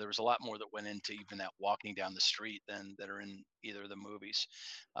there was a lot more that went into even that walking down the street than that are in either of the movies.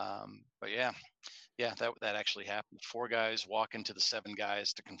 But yeah, that actually happened. 4 guys walk into the 7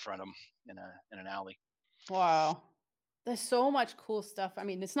 guys to confront them in an alley. Wow. There's so much cool stuff. I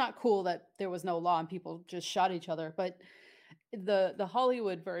mean, it's not cool that there was no law and people just shot each other, but the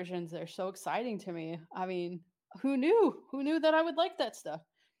Hollywood versions, they're so exciting to me. I mean, who knew that I would like that stuff?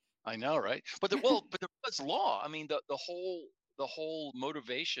 I know, right? But there was law. I mean, the whole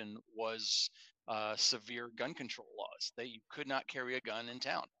motivation was severe gun control laws. You could not carry a gun in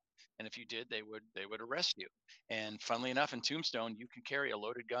town, and if you did, they would arrest you. And funnily enough, in Tombstone, you can carry a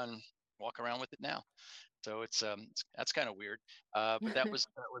loaded gun, walk around with it now. So that's kind of weird. But that was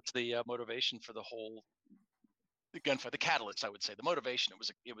the motivation for the whole gunfight, the catalyst, I would say. The motivation,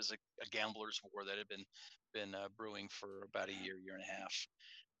 it was a gambler's war that had been brewing for about a year and a half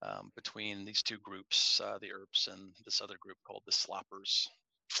between these 2 groups, the Earps and this other group called the Sloppers.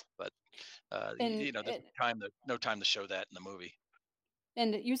 But there's no time to show that in the movie.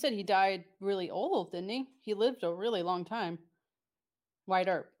 And you said he died really old, didn't he? He lived a really long time. Wyatt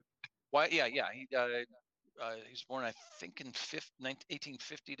Earp. Yeah. He was born, I think, in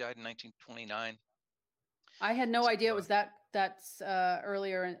 1850, died in 1929. I had no idea it was that's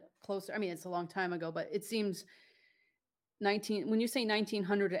earlier and closer. I mean, it's a long time ago, but it seems when you say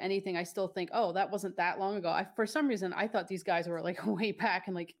 1900 to anything, I still think, oh, that wasn't that long ago. For some reason, I thought these guys were like way back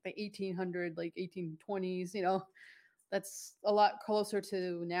in like the 1800, like 1820s. That's a lot closer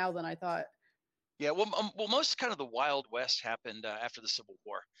to now than I thought. Yeah, well, most kind of the Wild West happened after the Civil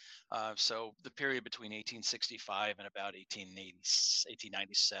War. So the period between 1865 and about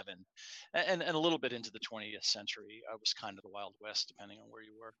 1897, and a little bit into the 20th century was kind of the Wild West, depending on where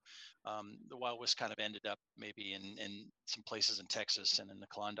you were. The Wild West kind of ended up maybe in some places in Texas and in the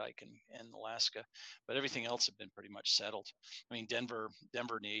Klondike and Alaska, but everything else had been pretty much settled. I mean, Denver in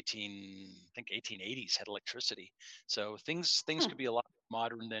the 1880s had electricity, so things could be a lot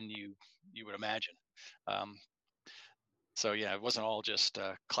modern than you would imagine. So yeah, it wasn't all just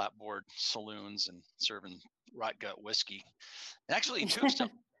clapboard saloons and serving rot gut whiskey. And actually,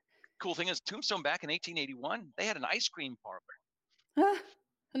 Tombstone. Cool thing is, Tombstone back in 1881, they had an ice cream parlor.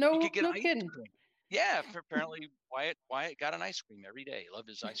 No kidding. Cream. Yeah, apparently Wyatt got an ice cream every day. He loved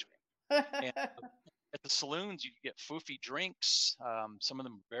his ice cream. And at the saloons, you could get foofy drinks. Some of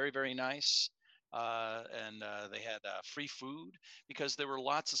them very, very nice. And they had free food because there were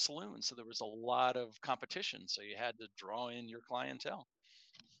lots of saloons, so there was a lot of competition, so you had to draw in your clientele.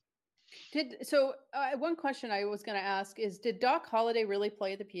 One question I was going to ask is, did Doc Holliday really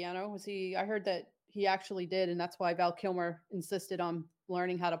play the piano? I heard that he actually did, and that's why Val Kilmer insisted on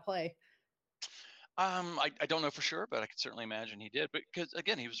learning how to play. I don't know for sure, but I could certainly imagine he did. But because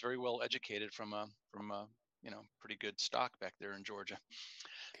again, he was very well educated from a pretty good stock back there in Georgia.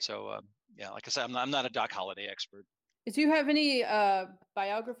 So yeah, like I said, I'm not a Doc Holliday expert. Do you have any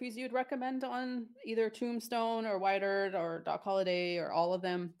biographies you'd recommend on either Tombstone or Wyatt Earp or Doc Holliday or all of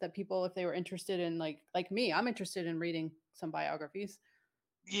them that people, if they were interested in, like me, I'm interested in reading some biographies.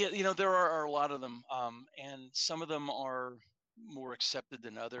 Yeah, there are a lot of them, and some of them are more accepted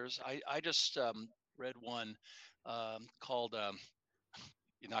than others. I just read one called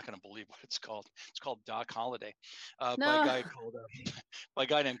you're not going to believe what it's called. It's called Doc Holliday, by a No. guy called by a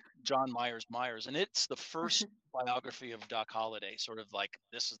guy named John Myers, and it's the first biography of Doc Holliday. Sort of like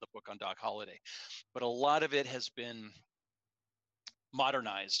this is the book on Doc Holliday, but a lot of it has been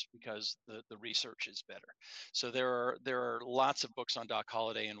modernized because the research is better. So there are lots of books on Doc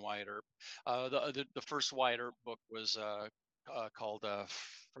Holliday and Wyatt Earp. The first Wyatt Earp book was called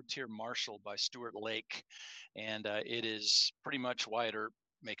Frontier Marshal by Stuart Lake, and it is pretty much Wyatt Earp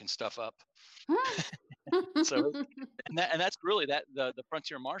making stuff up. So and that's really the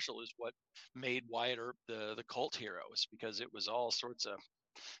Frontier Marshal is what made Wyatt Earp the cult hero, is because it was all sorts of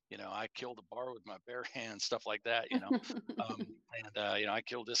I killed a bar with my bare hands, stuff like that, I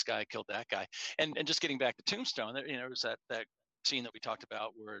killed this guy, I killed that guy. And just getting back to Tombstone, there's that scene that we talked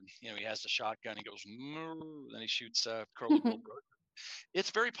about where, he has the shotgun, he goes, then he shoots Curly Bill Brocious. It's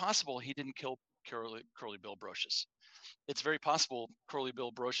very possible he didn't kill Curly Bill Brocious. It's very possible Curly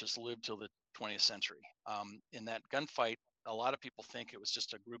Bill Brocious lived till the 20th century. In that gunfight, a lot of people think it was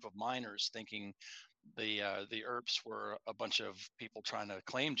just a group of miners thinking the Earps were a bunch of people trying to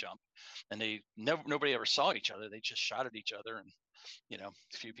claim jump, and nobody ever saw each other. They just shot at each other, and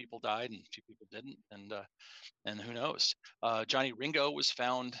a few people died and a few people didn't, and who knows. Johnny Ringo was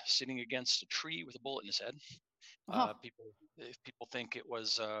found sitting against a tree with a bullet in his head. People think it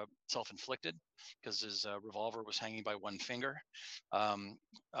was self-inflicted because his revolver was hanging by one finger.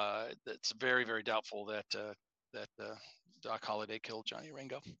 It's very, very doubtful that Doc Holliday killed Johnny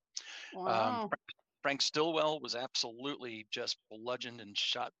Ringo. Wow. Frank Stillwell was absolutely just bludgeoned and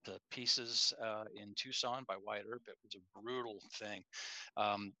shot to pieces in Tucson by Wyatt Earp. It was a brutal thing.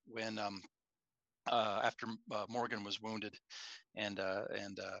 When after Morgan was wounded and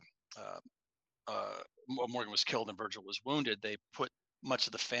Morgan was killed and Virgil was wounded, they put much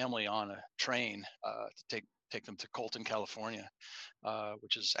of the family on a train to take them to Colton, California,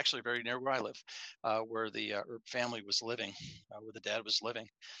 which is actually very near where I live, where the Earp family was living, where the dad was living,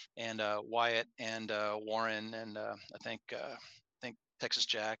 and Wyatt and Warren and I think Texas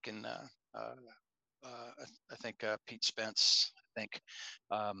Jack and I think Pete Spence, I think,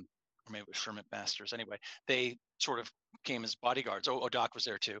 or maybe it was Sherman Masters. Anyway, they sort of came as bodyguards. Doc was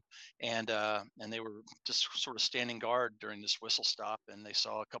there too, and they were just sort of standing guard during this whistle stop, and they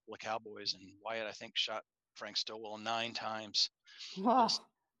saw a couple of cowboys, and Wyatt, I think, shot Frank Stillwell 9 times. Wow.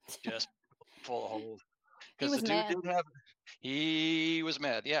 Just full of holes. He was mad. He was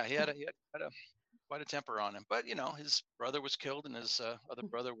mad. Yeah, he had quite a temper on him. But his brother was killed and his other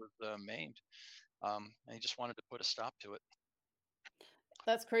brother was maimed, and he just wanted to put a stop to it.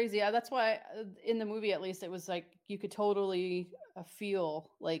 That's crazy. Yeah, that's why in the movie, at least, it was like you could totally feel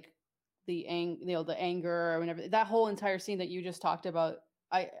like the anger or whatever. That whole entire scene that you just talked about,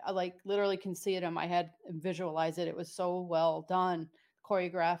 I like literally can see it in my head and visualize it. It was so well done,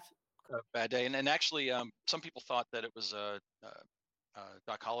 choreographed. A bad day, and actually, some people thought that it was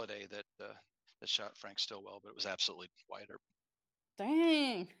Doc Holliday that shot Frank Stillwell, but it was absolutely Wyatt Earp.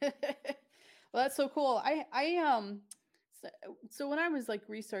 Dang. Well, that's so cool. So when I was like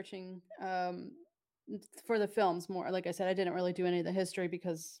researching for the films more, like I said, I didn't really do any of the history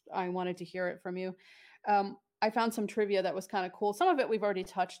because I wanted to hear it from you. I found some trivia that was kind of cool. Some of it we've already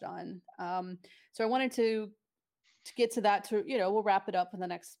touched on. So I wanted to get to that we'll wrap it up in the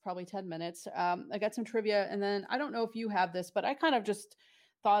next probably 10 minutes. I got some trivia, and then I don't know if you have this, but I kind of just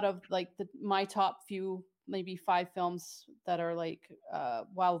thought of like my top few, maybe 5 films that are like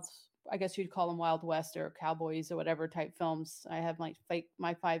wild, I guess you'd call them Wild West or cowboys or whatever type films. I have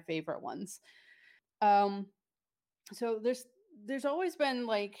my 5 favorite ones. So there's always been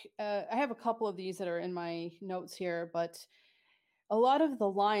like I have a couple of these that are in my notes here, but a lot of the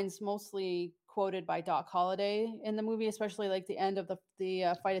lines mostly quoted by Doc Holliday in the movie, especially like the end of the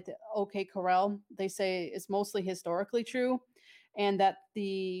fight at the OK Corral, they say is mostly historically true, and that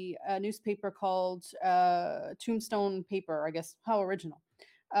the newspaper called Tombstone Paper, I guess, how original,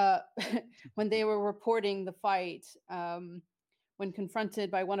 when they were reporting the fight, when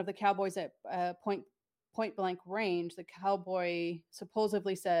confronted by one of the cowboys at point blank range, the cowboy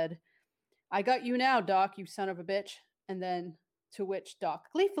supposedly said, "I got you now, Doc, you son of a bitch," and then to which Doc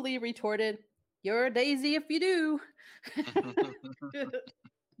gleefully retorted, You're a daisy if you do.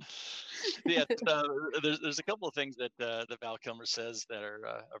 Yeah, there's a couple of things that Val Kilmer says that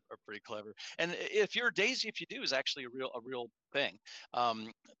are pretty clever. And if you're a daisy, if you do, is actually a real thing.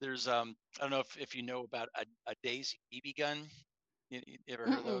 There's I don't know if you know about a daisy BB gun. You ever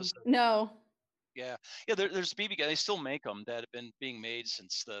heard of those? No. Yeah, yeah. There's BB gun. They still make them that have been being made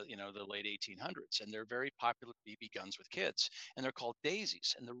since the late 1800s, and they're very popular BB guns with kids. And they're called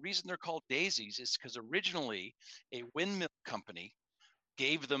daisies. And the reason they're called daisies is because originally a windmill company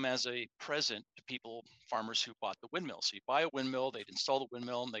gave them as a present to people, farmers who bought the windmill. So you buy a windmill, they'd install the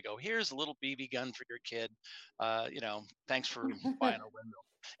windmill, and they go, "Here's a little BB gun for your kid. Thanks for buying our windmill."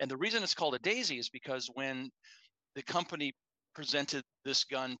 And the reason it's called a daisy is because when the company presented this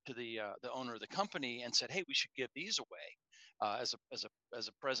gun to the owner of the company and said, "Hey, we should give these away as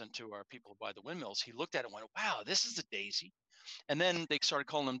a present to our people who buy the windmills," he looked at it and went, "Wow, this is a daisy." And then they started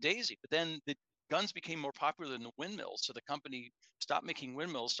calling them daisy. But then the guns became more popular than the windmills, so the company stopped making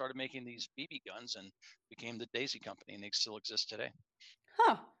windmills, started making these BB guns, and became the Daisy Company, and they still exist today.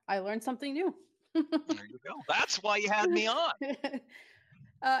 Huh. I learned something new. There you go. That's why you had me on.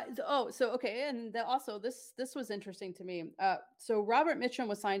 Okay, and also this was interesting to me. So Robert Mitchum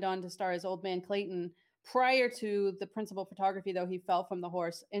was signed on to star as Old Man Clayton prior to the principal photography, though he fell from the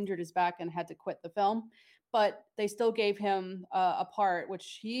horse, injured his back, and had to quit the film. But they still gave him a part,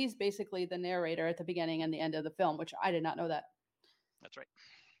 which he's basically the narrator at the beginning and the end of the film, which I did not know that. That's right.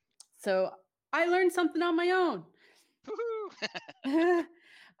 So I learned something on my own. Yeah,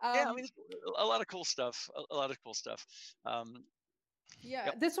 I mean, a lot of cool stuff. A lot of cool stuff.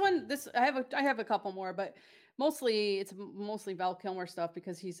 Yeah, yep. I have a couple more, but it's mostly Val Kilmer stuff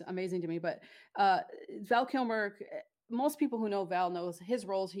because he's amazing to me. But Val Kilmer, most people who know Val knows his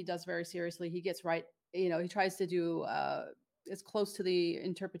roles he does very seriously. He gets right, he tries to do as close to the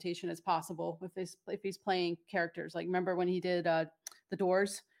interpretation as possible if he's playing characters. Like remember when he did The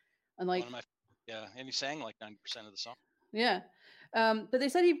Doors, and like and he sang like 90% of the song. Yeah. But they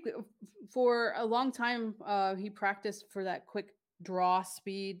said for a long time, he practiced for that quick draw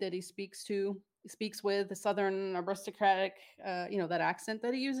speed that he speaks with the Southern aristocratic, that accent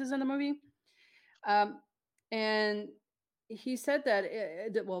that he uses in the movie. And he said that,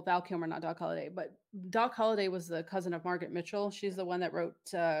 Val Kilmer, not Doc Holliday, but Doc Holliday was the cousin of Margaret Mitchell. She's the one that wrote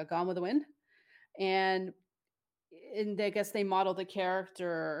Gone with the Wind. And I guess they modeled the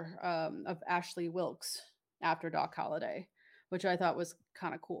character of Ashley Wilkes after Doc Holliday, which I thought was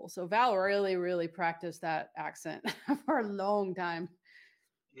kind of cool. So Val really, really practiced that accent for a long time.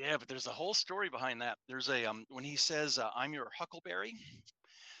 Yeah, but there's a whole story behind that. There's when he says, "I'm your huckleberry,"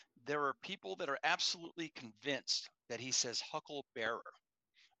 there are people that are absolutely convinced that he says hucklebearer.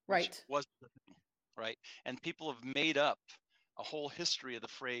 Right. Was the thing, right? And people have made up a whole history of the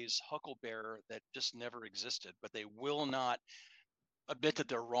phrase hucklebearer that just never existed, but they will not admit that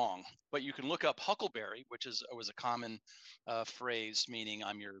they're wrong. But you can look up huckleberry, which was a common phrase meaning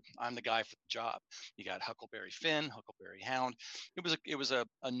I'm the guy for the job. You got Huckleberry Finn, Huckleberry Hound. It was a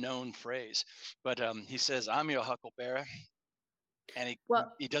known phrase, but he says I'm your huckleberry, and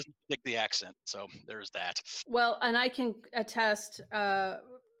he doesn't stick the accent. So there's that. Well, and I can attest.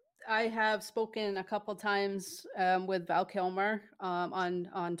 I have spoken a couple times with Val Kilmer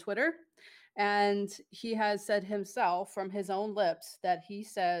on Twitter. And he has said himself from his own lips that he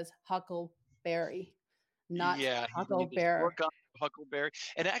says Huckleberry, not Hucklebear. Work on Huckleberry.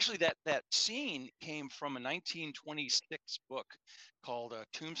 And actually that scene came from a 1926 book called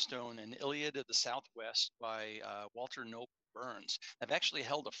Tombstone, an Iliad of the Southwest by Walter Noble Burns. I've actually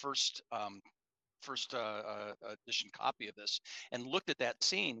held a first edition copy of this and looked at that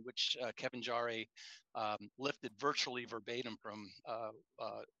scene, which Kevin Jarre lifted virtually verbatim from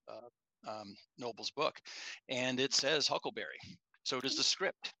Noble's book, and it says Huckleberry. So does the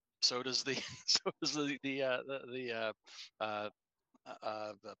script. So does the what do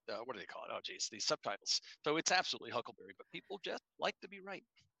they call it? Oh, geez, the subtitles. So it's absolutely Huckleberry, but people just like to be right.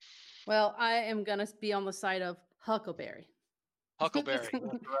 Well, I am gonna be on the side of Huckleberry. Huckleberry, that's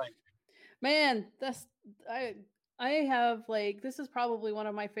right. Man, I have this is probably one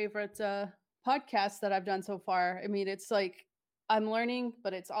of my favorite podcasts that I've done so far. I mean, it's like I'm learning,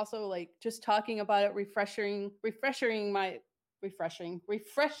 but it's also like just talking about it, refresh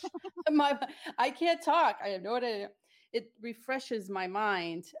my. I can't talk. I have no idea. It refreshes my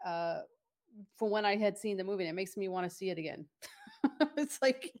mind for when I had seen the movie. And it makes me want to see it again. It's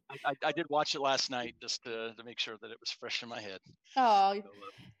like I did watch it last night just to make sure that it was fresh in my head. Oh,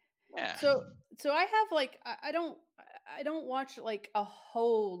 yeah. So I have I don't watch like a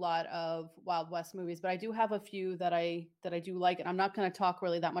whole lot of Wild West movies, but I do have a few that I do like, and I'm not going to talk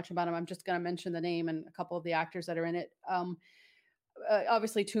really that much about them. I'm just going to mention the name and a couple of the actors that are in it.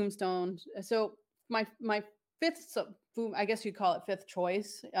 Obviously, Tombstone. So my fifth, I guess you'd call it fifth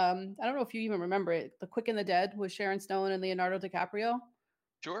choice. I don't know if you even remember it. The Quick and the Dead with Sharon Stone and Leonardo DiCaprio.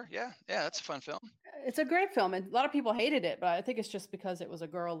 Sure. Yeah. Yeah. That's a fun film. It's a great film, and a lot of people hated it, but I think it's just because it was a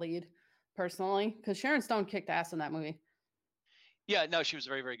girl lead, personally, because Sharon Stone kicked ass in that movie. Yeah. No, she was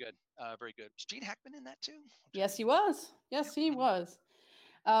very, very good. Very good. Was Gene Hackman in that too? Yes, he was. Yes, he was.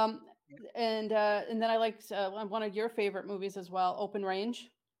 And then I liked one of your favorite movies as well, Open Range.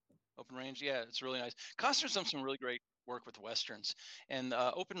 Open Range, yeah, it's really nice. Costner's done some really great work with westerns, and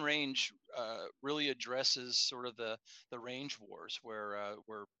Open Range really addresses sort of the range wars where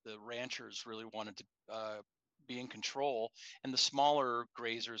the ranchers really wanted to be in control, and the smaller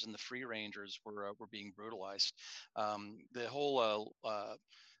grazers and the free rangers were being brutalized. The whole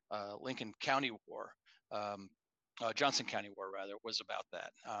Lincoln County War. Johnson County War, rather, was about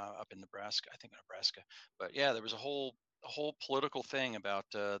that up in Nebraska, I think Nebraska. But yeah, there was a whole political thing about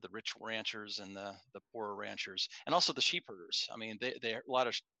the rich ranchers and the poorer ranchers, and also the sheep herders. I mean, they a lot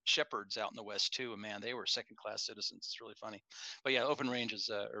of shepherds out in the West too, and man, they were second class citizens. It's really funny. But yeah, Open Range is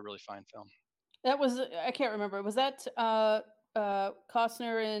a really fine film. That was, I can't remember. Was that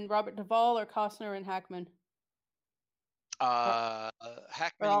Costner and Robert Duvall or Costner and Hackman?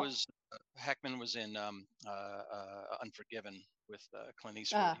 Hackman was Hackman was in Unforgiven with Clint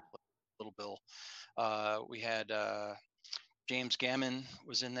Eastwood. He played Little Bill. We had James Gammon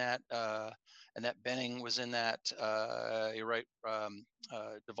was in that. Annette Bening was in that. You're right.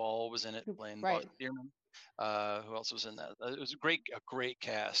 Duvall was in it playing right. Bart Dearman. Who else was in that? It was a great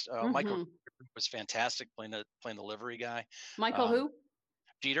cast. Michael was fantastic playing the livery guy. Michael who?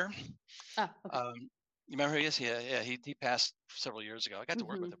 Jeter. Ah, okay. You remember who he is? Yeah. He passed several years ago. I got to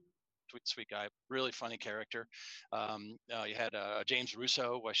work with him. Sweet guy, really funny character. You had James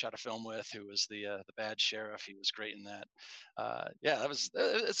Russo, who I shot a film with, who was the bad sheriff. He was great in that. Yeah,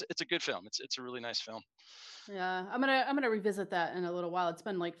 it's a good film. It's a really nice film. Yeah, I'm gonna revisit that in a little while. It's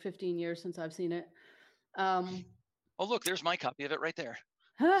been like 15 years since I've seen it. Oh, look, there's my copy of it right there.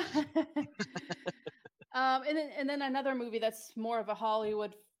 And then another movie that's more of a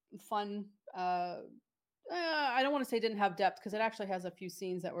Hollywood fun. I don't want to say didn't have depth, because it actually has a few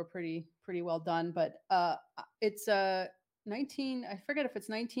scenes that were pretty well done. But it's 19. I forget if it's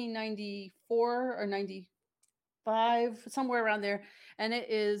 1994 or 95, somewhere around there, and it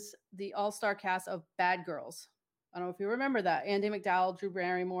is the all-star cast of Bad Girls. I don't know if you remember that. Andie MacDowell, Drew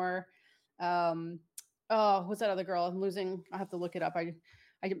Barrymore. What's that other girl? I'm losing. I have to look it up. I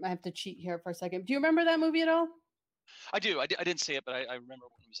have to cheat here for a second. Do you remember that movie at all? I do. I didn't see it, but I remember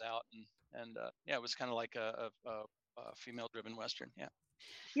when it was out, and yeah, it was kind of like a female-driven Western. Yeah.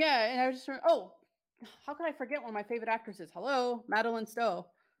 Yeah, and I just remember, how could I forget one of my favorite actresses? Hello, Madeline Stowe.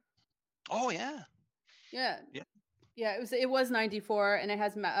 Oh yeah. Yeah. It was 94, and it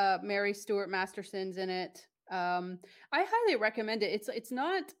has Mary Stuart Masterson's in it. I highly recommend it. It's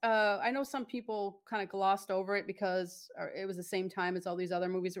not. I know some people kind of glossed over it because it was the same time as all these other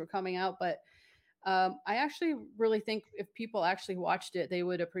movies that were coming out, but I actually really think if people actually watched it, they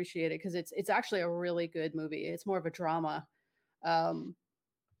would appreciate it, because it's actually a really good movie. It's more of a drama.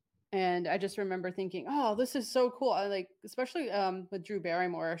 And I just remember thinking, oh, this is so cool. I like, especially with Drew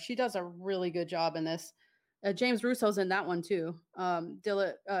Barrymore. She does a really good job in this. James Russo's in that one too.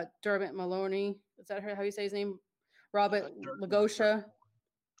 Dermot Mulroney. Is that how you say his name? Robert Lagosha.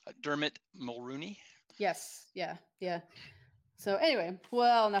 Dermot Mulroney. Yes. Yeah. So anyway,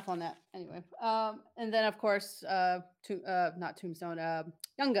 well, enough on that. Anyway, and then of course, not Tombstone,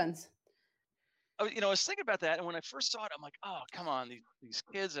 Young Guns. I was thinking about that, and when I first saw it, I'm like, oh, come on, these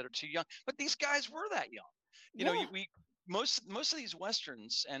kids that are too young. But these guys were that young. You know, most of these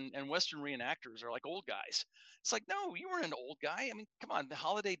westerns and western reenactors are like old guys. It's like, no, you weren't an old guy. I mean, come on. The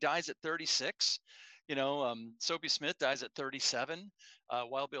Holiday dies at 36. Soapy Smith dies at 37.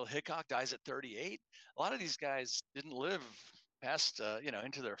 Wild Bill Hickok dies at 38. A lot of these guys didn't live past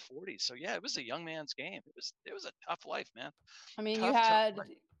into their 40s. So yeah, it was a young man's game. It was a tough life, man. I mean,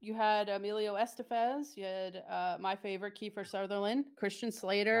 you had Emilio Estevez, you had my favorite Kiefer Sutherland, Christian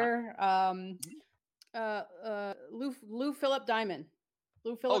Slater, Lou Philip Diamond.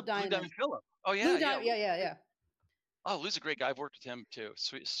 Lou Diamond Phillip. Oh yeah, yeah. Oh, Lou's a great guy. I've worked with him too.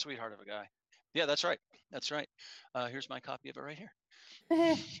 Sweetheart of a guy. Yeah, that's right. Here's my copy of it right here.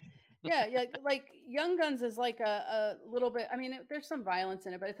 Yeah, like Young Guns is like a little bit. I mean, there's some violence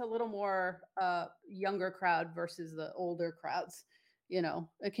in it, but it's a little more younger crowd versus the older crowds.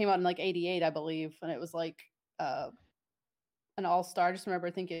 It came out in like '88, I believe, and it was like an all-star. I just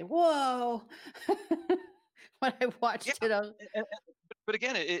remember thinking, whoa, when I watched it. But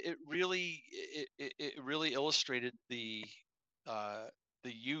again, it really illustrated the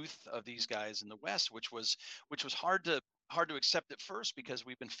youth of these guys in the West, which was hard to accept at first because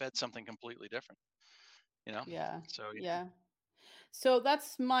we've been fed something completely different, you know. Yeah. So Yeah. So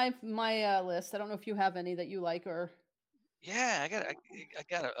that's my list. I don't know if you have any that you like or. Yeah, I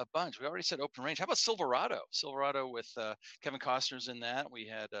got a bunch. We already said Open Range. How about Silverado? Silverado with Kevin Costner's in that. We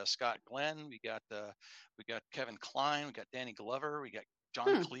had Scott Glenn. We got Kevin Kline. We got Danny Glover. We got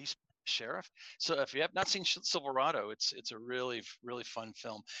John Cleese, sheriff. So if you have not seen Silverado, it's a really fun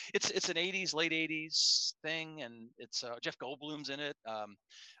film. It's an '80s, late '80s thing, and it's Jeff Goldblum's in it.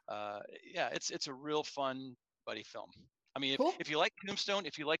 Yeah, it's a real fun buddy film. I mean, Cool. if you like Tombstone,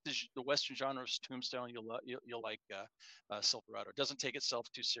 if you like the Western genre of Tombstone, you'll like Silverado. It doesn't take itself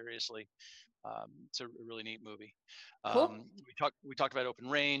too seriously. It's a really neat movie. Cool. We talked about Open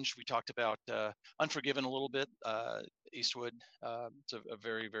Range. We talked about Unforgiven a little bit. Eastwood. It's a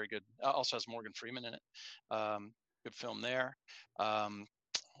very, very good. Also has Morgan Freeman in it. Good film there.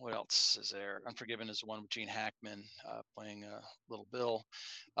 What else is there? Unforgiven is the one with Gene Hackman playing Little Bill.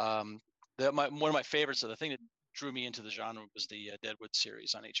 One of my favorites. So the thing that drew me into the genre was the Deadwood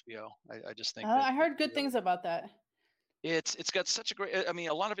series on HBO. I just think I heard good things about that. It's got such a great. I mean,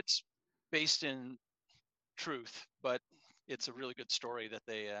 a lot of it's based in truth, but it's a really good story that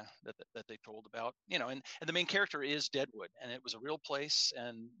they told about. You know, and the main character is Deadwood, and it was a real place,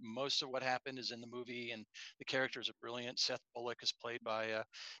 and most of what happened is in the movie, and the characters are brilliant. Seth Bullock is played by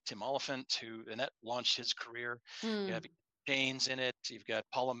Tim Oliphant, and that launched his career. You have Jane's in it. You've got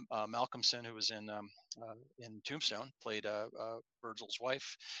Paula Malcolmson, who was in Tombstone, played Virgil's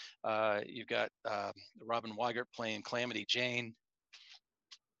wife. You've got Robin Weigert playing Calamity Jane.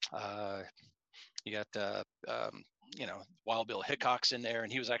 You got Wild Bill Hickok's in there,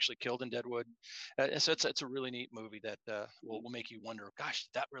 and he was actually killed in Deadwood. So it's a really neat movie that will make you wonder, gosh,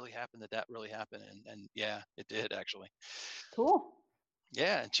 did that really happen? Did that really happen? And yeah, it did actually. Cool.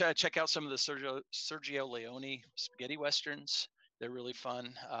 Yeah, check out some of the Sergio Leone spaghetti westerns. They're really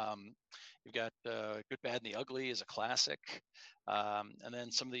fun. You've got Good, Bad, and the Ugly is a classic. And then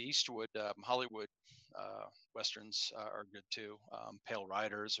some of the Eastwood, Hollywood westerns are good too. Pale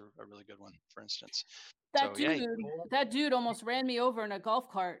Riders are a really good one, for instance. That dude almost ran me over in a golf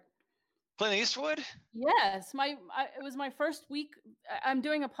cart. Clint Eastwood? Yes, it was my first week. I'm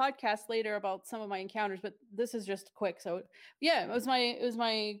doing a podcast later about some of my encounters, but this is just quick. So yeah, it was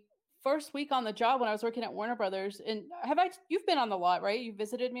my first week on the job when I was working at Warner Brothers. And you've been on the lot, right? You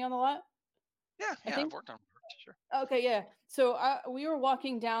visited me on the lot? Yeah, I've worked on it, sure. Okay, yeah. So we were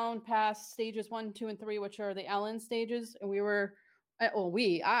walking down past stages 1, 2, and 3, which are the Allen stages, and we were. I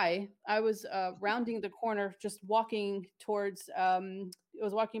was rounding the corner, just walking towards. I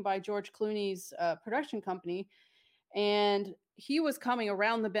was walking by George Clooney's production company, and he was coming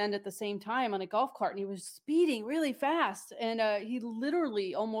around the bend at the same time on a golf cart, and he was speeding really fast, and he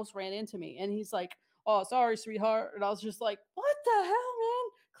literally almost ran into me. And he's like, "Oh, sorry, sweetheart," and I was just like, "What the hell, man?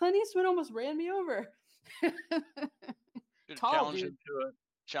 Clint Eastwood almost ran me over." Challenged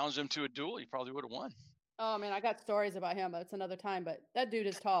him to a duel. You probably would have won. Oh man, I got stories about him, but it's another time. But that dude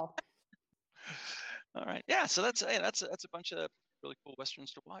is tall. All right, yeah. So that's a bunch of really cool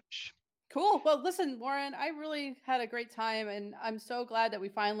westerns to watch. Cool. Well, listen, Warren, I really had a great time, and I'm so glad that we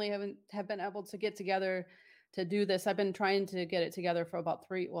finally have been able to get together to do this. I've been trying to get it together for about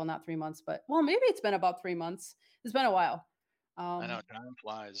not 3 months, but maybe it's been about 3 months. It's been a while. I know time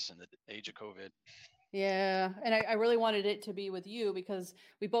flies in the age of COVID. Yeah, and I really wanted it to be with you because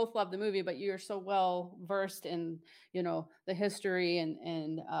we both love the movie, but you're so well versed in, the history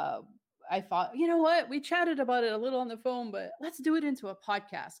and I thought, you know what, we chatted about it a little on the phone, but let's do it into a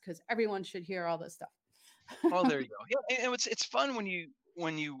podcast because everyone should hear all this stuff. Oh, there you go. Yeah, and it's fun when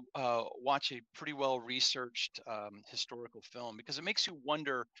you watch a pretty well researched historical film because it makes you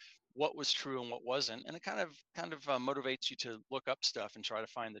wonder what was true and what wasn't, and it kind of motivates you to look up stuff and try to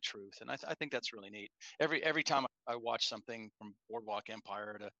find the truth. And I think that's really neat. Every time I watch something from Boardwalk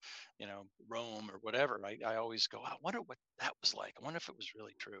Empire to Rome or whatever, I always go, I wonder what that was like. I wonder if it was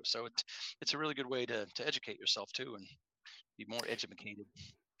really true. So it's a really good way to educate yourself too and be more educated.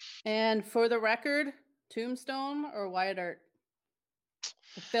 And for the record, Tombstone or Wyatt Earp,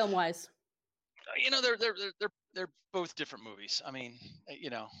 film wise? They're both different movies. I mean, I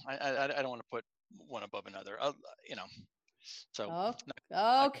don't want to put one above another. So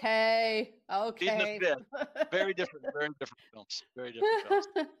okay. Very different films. Very different films.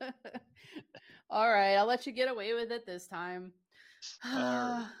 All right, I'll let you get away with it this time.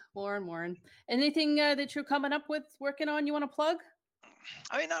 Warren. Anything that you're coming up with, working on, you want to plug?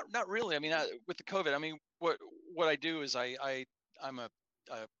 I mean, not really. I mean, with the COVID, I mean, what I do is I'm a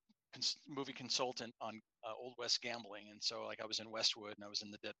movie consultant on Old West gambling, and so like I was in Westwood and I was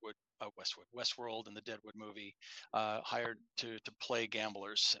in the Westworld and the Deadwood movie, hired to play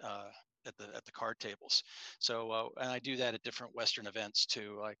gamblers at the card tables. So and I do that at different Western events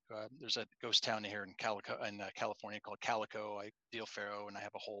too. Like there's a ghost town here in California called Calico. I deal faro, and I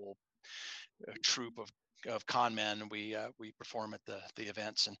have a whole troupe of con men. We perform at the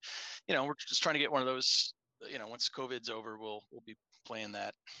events, and we're just trying to get one of those. Once COVID's over, we'll be playing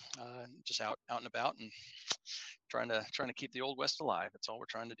that, just out and about, and trying to keep the Old West alive. That's all we're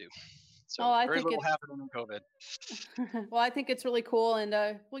trying to do. So very little happening in COVID. Well, I think it's really cool, and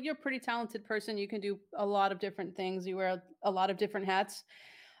well, you're a pretty talented person. You can do a lot of different things. You wear a lot of different hats.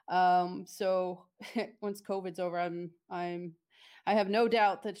 So once COVID's over, I have no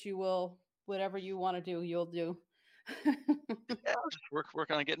doubt that you will, whatever you want to do, you'll do. Yeah, I'll just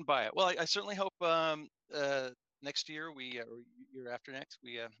work on getting by it. Well, I certainly hope next year or year after next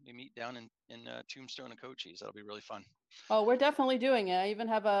we meet down in Tombstone and Cochise. That'll be really fun. Oh, we're definitely doing it. I even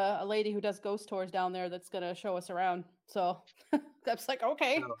have a lady who does ghost tours down there that's gonna show us around. So that's like,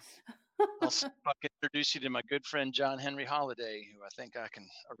 okay. I'll introduce you to my good friend John Henry Holiday, who I think I can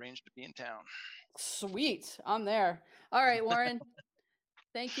arrange to be in town. Sweet, I'm there. All right, Warren.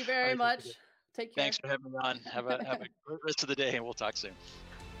 Thank you very much. Take care. Thanks for having me on. Have a great rest of the day, and we'll talk soon.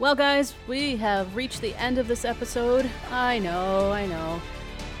 Well, guys, we have reached the end of this episode. I know.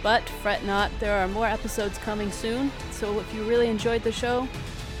 But fret not, there are more episodes coming soon. So if you really enjoyed the show,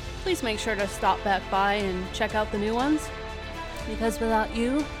 please make sure to stop back by and check out the new ones. Because without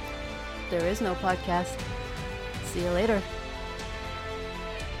you, there is no podcast. See you later.